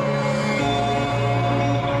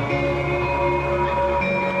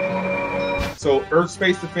 So Earth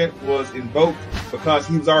Space Defense was invoked because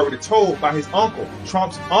he was already told by his uncle.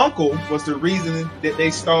 Trump's uncle was the reason that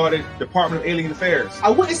they started Department of Alien Affairs.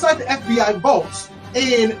 I went inside the FBI vaults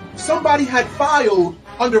and somebody had filed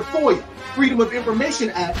under FOIA, Freedom of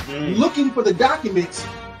Information Act, looking for the documents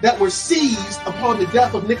that were seized upon the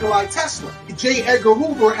death of Nikola Tesla. J. Edgar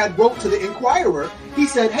Hoover had wrote to the Inquirer. He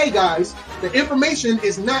said, hey guys, the information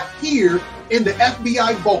is not here in the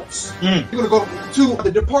FBI vaults. You're gonna go to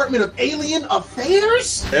the Department of Alien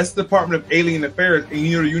Affairs? That's the Department of Alien Affairs. And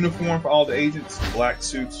you know the uniform for all the agents? Black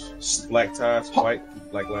suits, black ties, white,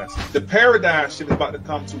 black glasses. The paradigm shift is about to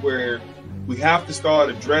come to where we have to start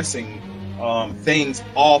addressing things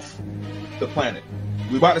off the planet.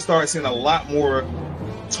 We're about to start seeing a lot more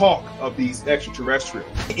talk of these extraterrestrials.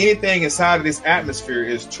 Anything inside of this atmosphere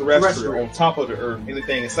is terrestrial. On top of the Earth.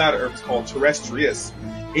 Anything inside of Earth is called terrestrius.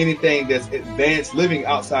 Anything that's advanced living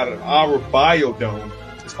outside of our biodome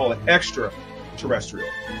is called an extraterrestrial.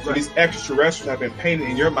 So these extraterrestrials have been painted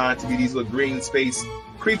in your mind to be these little green space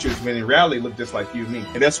creatures when in reality look just like you and me.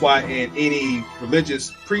 And that's why in any religious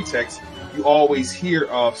pretext you always hear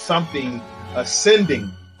of something ascending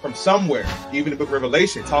from somewhere. Even the book of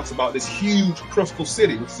Revelation talks about this huge crystal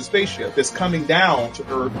city, which is a spaceship that's coming down to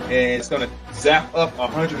Earth, and it's going to zap up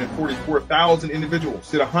 144,000 individuals.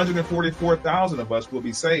 That 144,000 of us will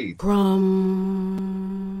be saved.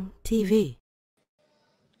 From TV.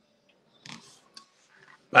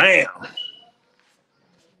 Bam.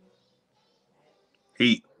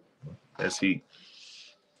 Heat. That's heat.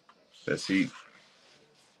 That's heat.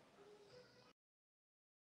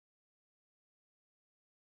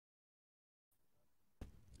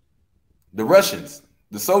 The Russians,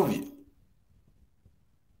 the Soviet.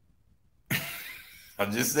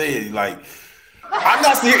 I'm just saying, like, I'm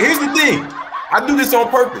not here. Here's the thing. I do this on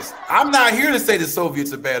purpose. I'm not here to say the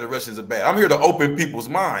Soviets are bad, the Russians are bad. I'm here to open people's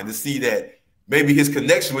mind to see that maybe his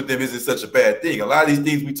connection with them isn't such a bad thing. A lot of these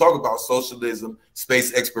things we talk about, socialism,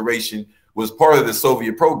 space exploration, was part of the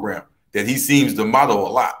Soviet program that he seems to model a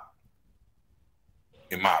lot,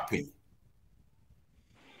 in my opinion.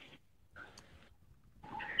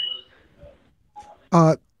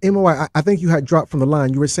 MOI, I think you had dropped from the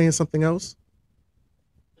line. You were saying something else?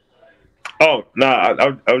 Oh no,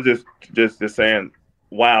 I was just saying.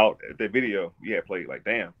 Wow, the video you had played, like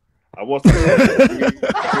damn, I was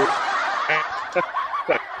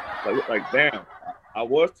like damn, I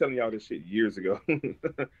was telling y'all this shit years ago.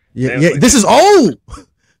 Yeah, damn, yeah. like, This is old.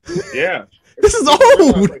 Yeah, this is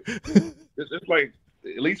old. It's like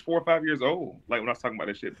at least 4 or 5 years old. Like when I was talking about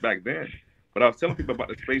this shit back then. But I was telling people about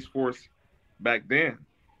the Space Force back then,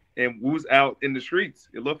 and we was out in the streets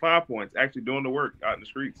at Little 5 Points, actually doing the work out in the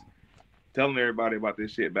streets, telling everybody about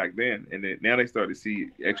this shit back then. And then now they start to see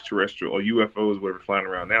extraterrestrial or UFOs, whatever, flying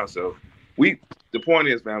around now. So the point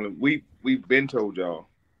is, family, we've been told y'all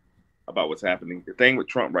about what's happening. The thing with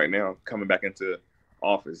Trump right now, coming back into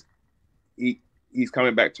office, he's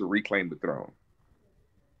coming back to reclaim the throne.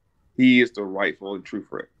 He is the rightful and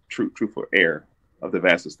truthful heir of the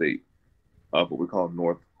vast estate of what we call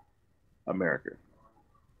North America.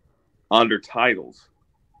 Under titles,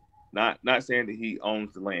 not saying that he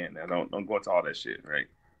owns the land. I don't go into all that shit, right?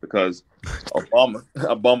 Because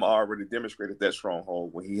Obama already demonstrated that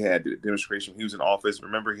stronghold when he had the demonstration. He was in office.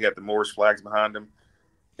 Remember, he had the Moorish flags behind him,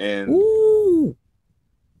 and Ooh.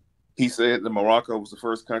 He said that Morocco was the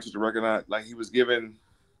first country to recognize. Like, he was giving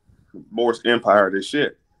Moorish Empire this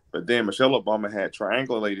shit. But then Michelle Obama had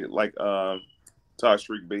triangulated, like Todd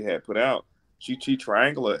Street Bay had put out. She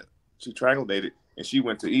triangulated, and she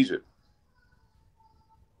went to Egypt.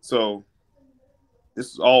 So this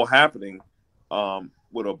is all happening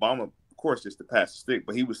with Obama, of course, just to pass the stick.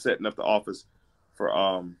 But he was setting up the office for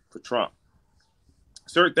Trump.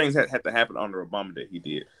 Certain things had to happen under Obama that he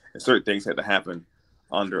did, and certain things had to happen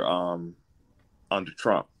under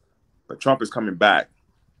Trump. But Trump is coming back.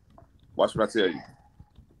 Watch what I tell you.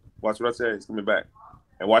 Watch what I say. He's coming back,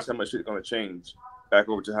 and watch how much shit's gonna change back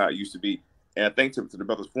over to how it used to be. And I think to the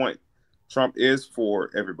brother's point, Trump is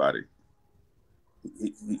for everybody.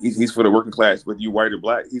 He's for the working class, whether you white or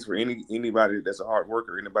black. He's for anybody that's a hard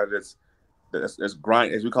worker, anybody that's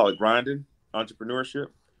grind, as we call it, grinding, entrepreneurship.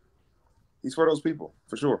 He's for those people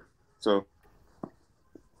for sure. So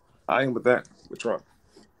I am with that with Trump.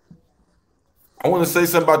 I want to say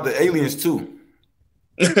something about the aliens too.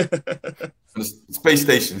 The space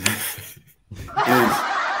station.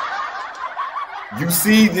 You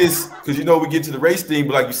see this because we get to the race thing,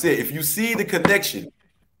 but like you said, if you see the connection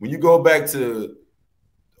when you go back to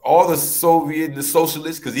all the Soviet, the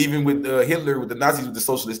socialists, because even with Hitler, with the Nazis, with the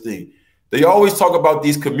socialist thing, they always talk about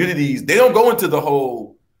these communities. They don't go into the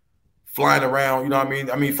whole flying around, you know what I mean?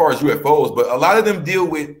 I mean, as far as UFOs, but a lot of them deal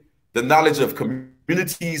with the knowledge of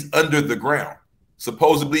communities under the ground,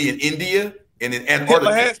 supposedly in India and in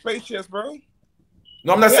Antarctica. Hitler had spaceships, bro.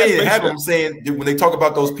 No, I'm not saying it happened. I'm saying when they talk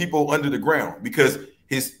about those people under the ground, because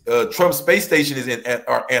his Trump space station is in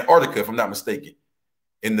Antarctica, if I'm not mistaken.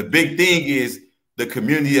 And the big thing is the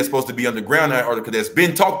community that's supposed to be underground in Antarctica that's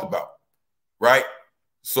been talked about, right?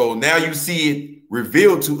 So now you see it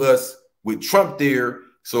revealed to us with Trump there.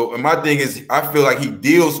 So and my thing is, I feel like he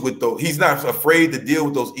deals with those. He's not afraid to deal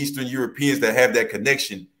with those Eastern Europeans that have that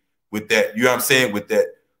connection with that. You know what I'm saying? With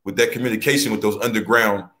that communication with those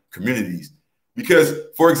underground communities. Because,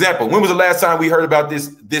 for example, when was the last time we heard about this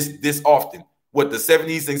often? What, the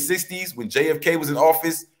 70s and 60s when JFK was in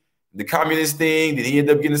office, the communist thing, did he end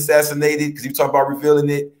up getting assassinated because he was talking about revealing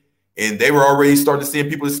it? And they were already starting to send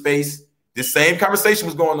people to space. This same conversation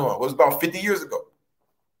was going on. It was about 50 years ago.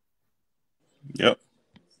 Yep.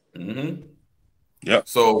 Mm-hmm. Yep.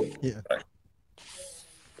 So yeah.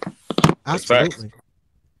 Absolutely.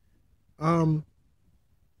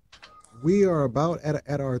 We are about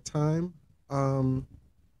at our time.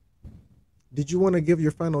 Did you want to give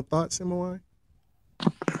your final thoughts, MOI?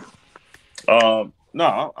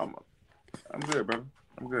 No, I'm good, brother.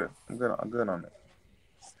 I'm good on it.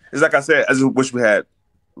 It's like I said, I just wish we had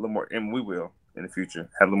a little more, and we will in the future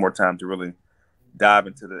have a little more time to really dive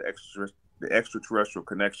into the extraterrestrial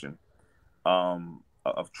connection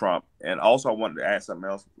of Trump. And also, I wanted to add something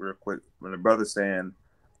else real quick. When the brother's saying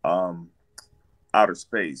outer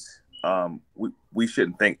space, we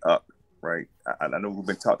shouldn't think up, right? I know we've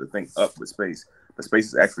been taught to think up with space, but space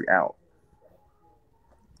is actually out.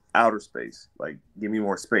 outer space. Like, give me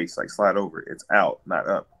more space. Like, slide over. It's out, not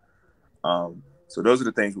up. So those are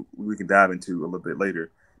the things we can dive into a little bit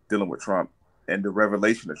later, dealing with Trump and the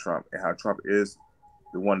revelation of Trump and how Trump is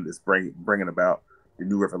the one that's bringing about the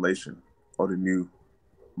new revelation or the new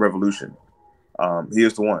revolution. He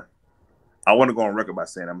is the one. I want to go on record by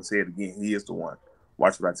saying, I'm going to say it again, he is the one.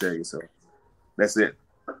 Watch what I tell you. So that's it.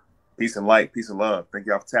 Peace and light, peace and love. Thank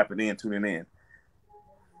y'all for tapping in, tuning in.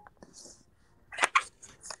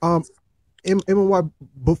 MY,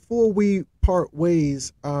 before we part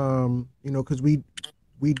ways, because we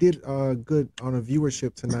did good on a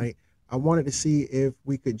viewership tonight. I wanted to see if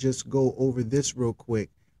we could just go over this real quick.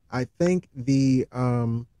 I think the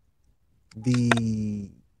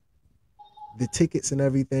tickets and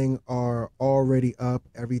everything are already up.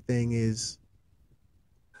 Everything is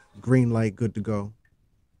green light, good to go.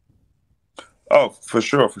 Oh, for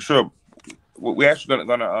sure. We actually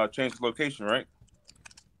gonna change the location, right?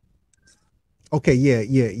 Okay, yeah.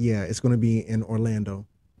 It's going to be in Orlando.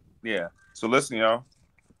 Yeah. So listen, y'all.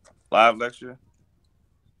 Live lecture,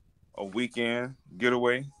 a weekend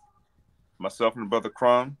getaway. Myself and Brother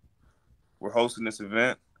Crumb, we're hosting this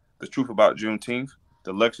event, The Truth About Juneteenth.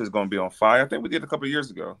 The lecture is going to be on fire. I think we did a couple of years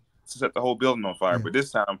ago to set the whole building on fire. But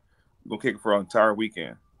this time, we're going to kick it for an entire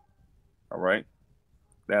weekend. All right?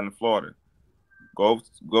 Down in Florida. Go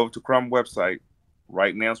over to Crumb website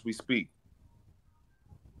right now as we speak.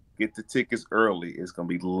 Get the tickets early. It's going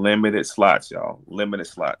to be limited slots, y'all. Limited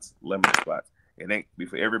slots. It ain't be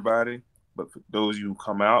for everybody, but for those of you who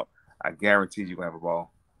come out, I guarantee you're going to have a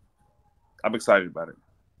ball. I'm excited about it.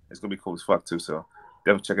 It's going to be cool as fuck, too, so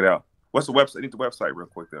definitely check it out. What's the website? I need the website real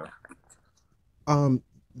quick, though.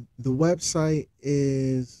 The website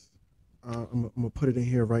is, I'm going to put it in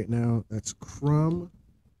here right now. That's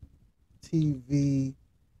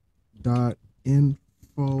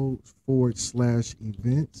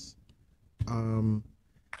crumbtv.info/events.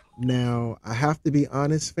 Now, I have to be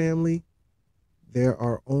honest, family. There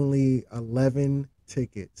are only 11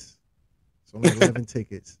 tickets. It's only 11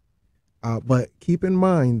 tickets. But keep in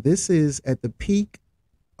mind, this is at the peak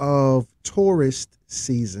of tourist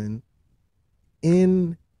season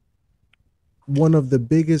in one of the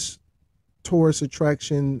biggest tourist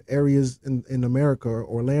attraction areas in America,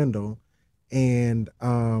 Orlando. And,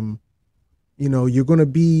 you're going to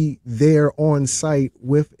be there on site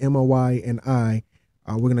with MOI and I.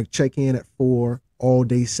 We're going to check in at 4 all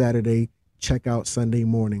day Saturday, check out Sunday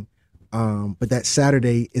morning. But that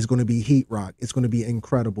Saturday is going to be heat rock. It's going to be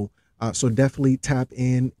incredible. So definitely tap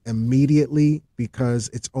in immediately because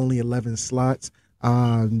it's only 11 slots.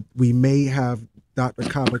 We may have Dr.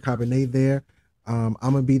 Cabernet there. I'm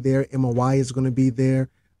going to be there. MOI is going to be there.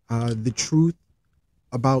 The Truth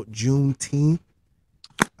About Juneteenth.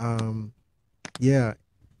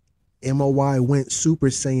 MOI went Super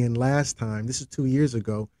Saiyan last time. This is 2 years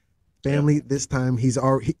ago. Family, this time he's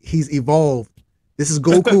evolved. This is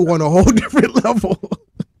Goku on a whole different level.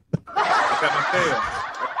 I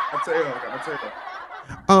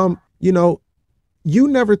tell you. You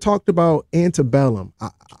never talked about Antebellum.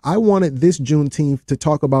 I wanted this Juneteenth to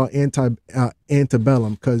talk about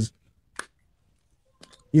Antebellum because,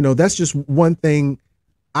 that's just one thing.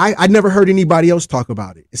 I never heard anybody else talk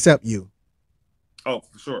about it except you. Oh,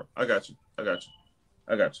 for sure. I got you.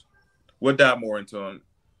 We'll dive more into it.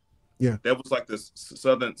 Yeah. That was like this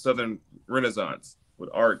Southern Renaissance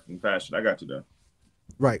with art and fashion. I got you there.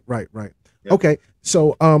 Right. Yep. Okay.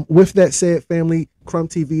 So with that said, family,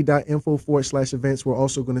 crumbtv.info/events. We're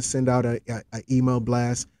also going to send out a email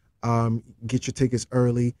blast. Get your tickets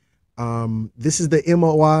early. This is the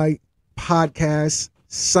MOI podcast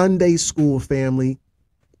Sunday School, family.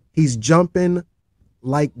 He's jumping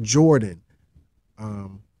like Jordan. Let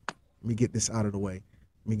me get this out of the way.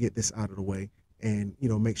 And,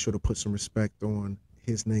 make sure to put some respect on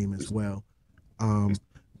his name as well.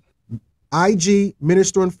 IG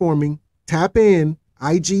Minister Informing. Tap in.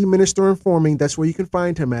 IG Minister Informing. That's where you can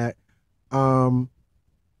find him at.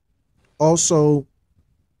 Also,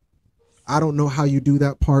 I don't know how you do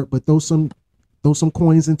that part, but throw some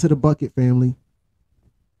coins into the bucket, family.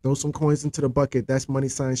 Throw some coins into the bucket. That's Money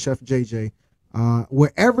Sign Chef JJ.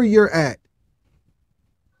 Wherever you're at,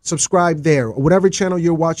 subscribe there. Or whatever channel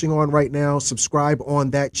you're watching on right now, subscribe on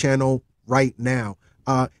that channel right now.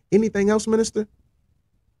 Anything else, Minister?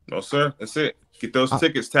 No, sir. That's it. Get those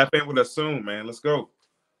tickets. Tap in with us soon, man. Let's go.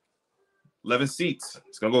 11 seats.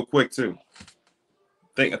 It's gonna go quick too.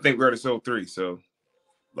 I think we already sold 3, so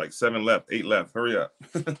like 7 left, 8 left. Hurry up.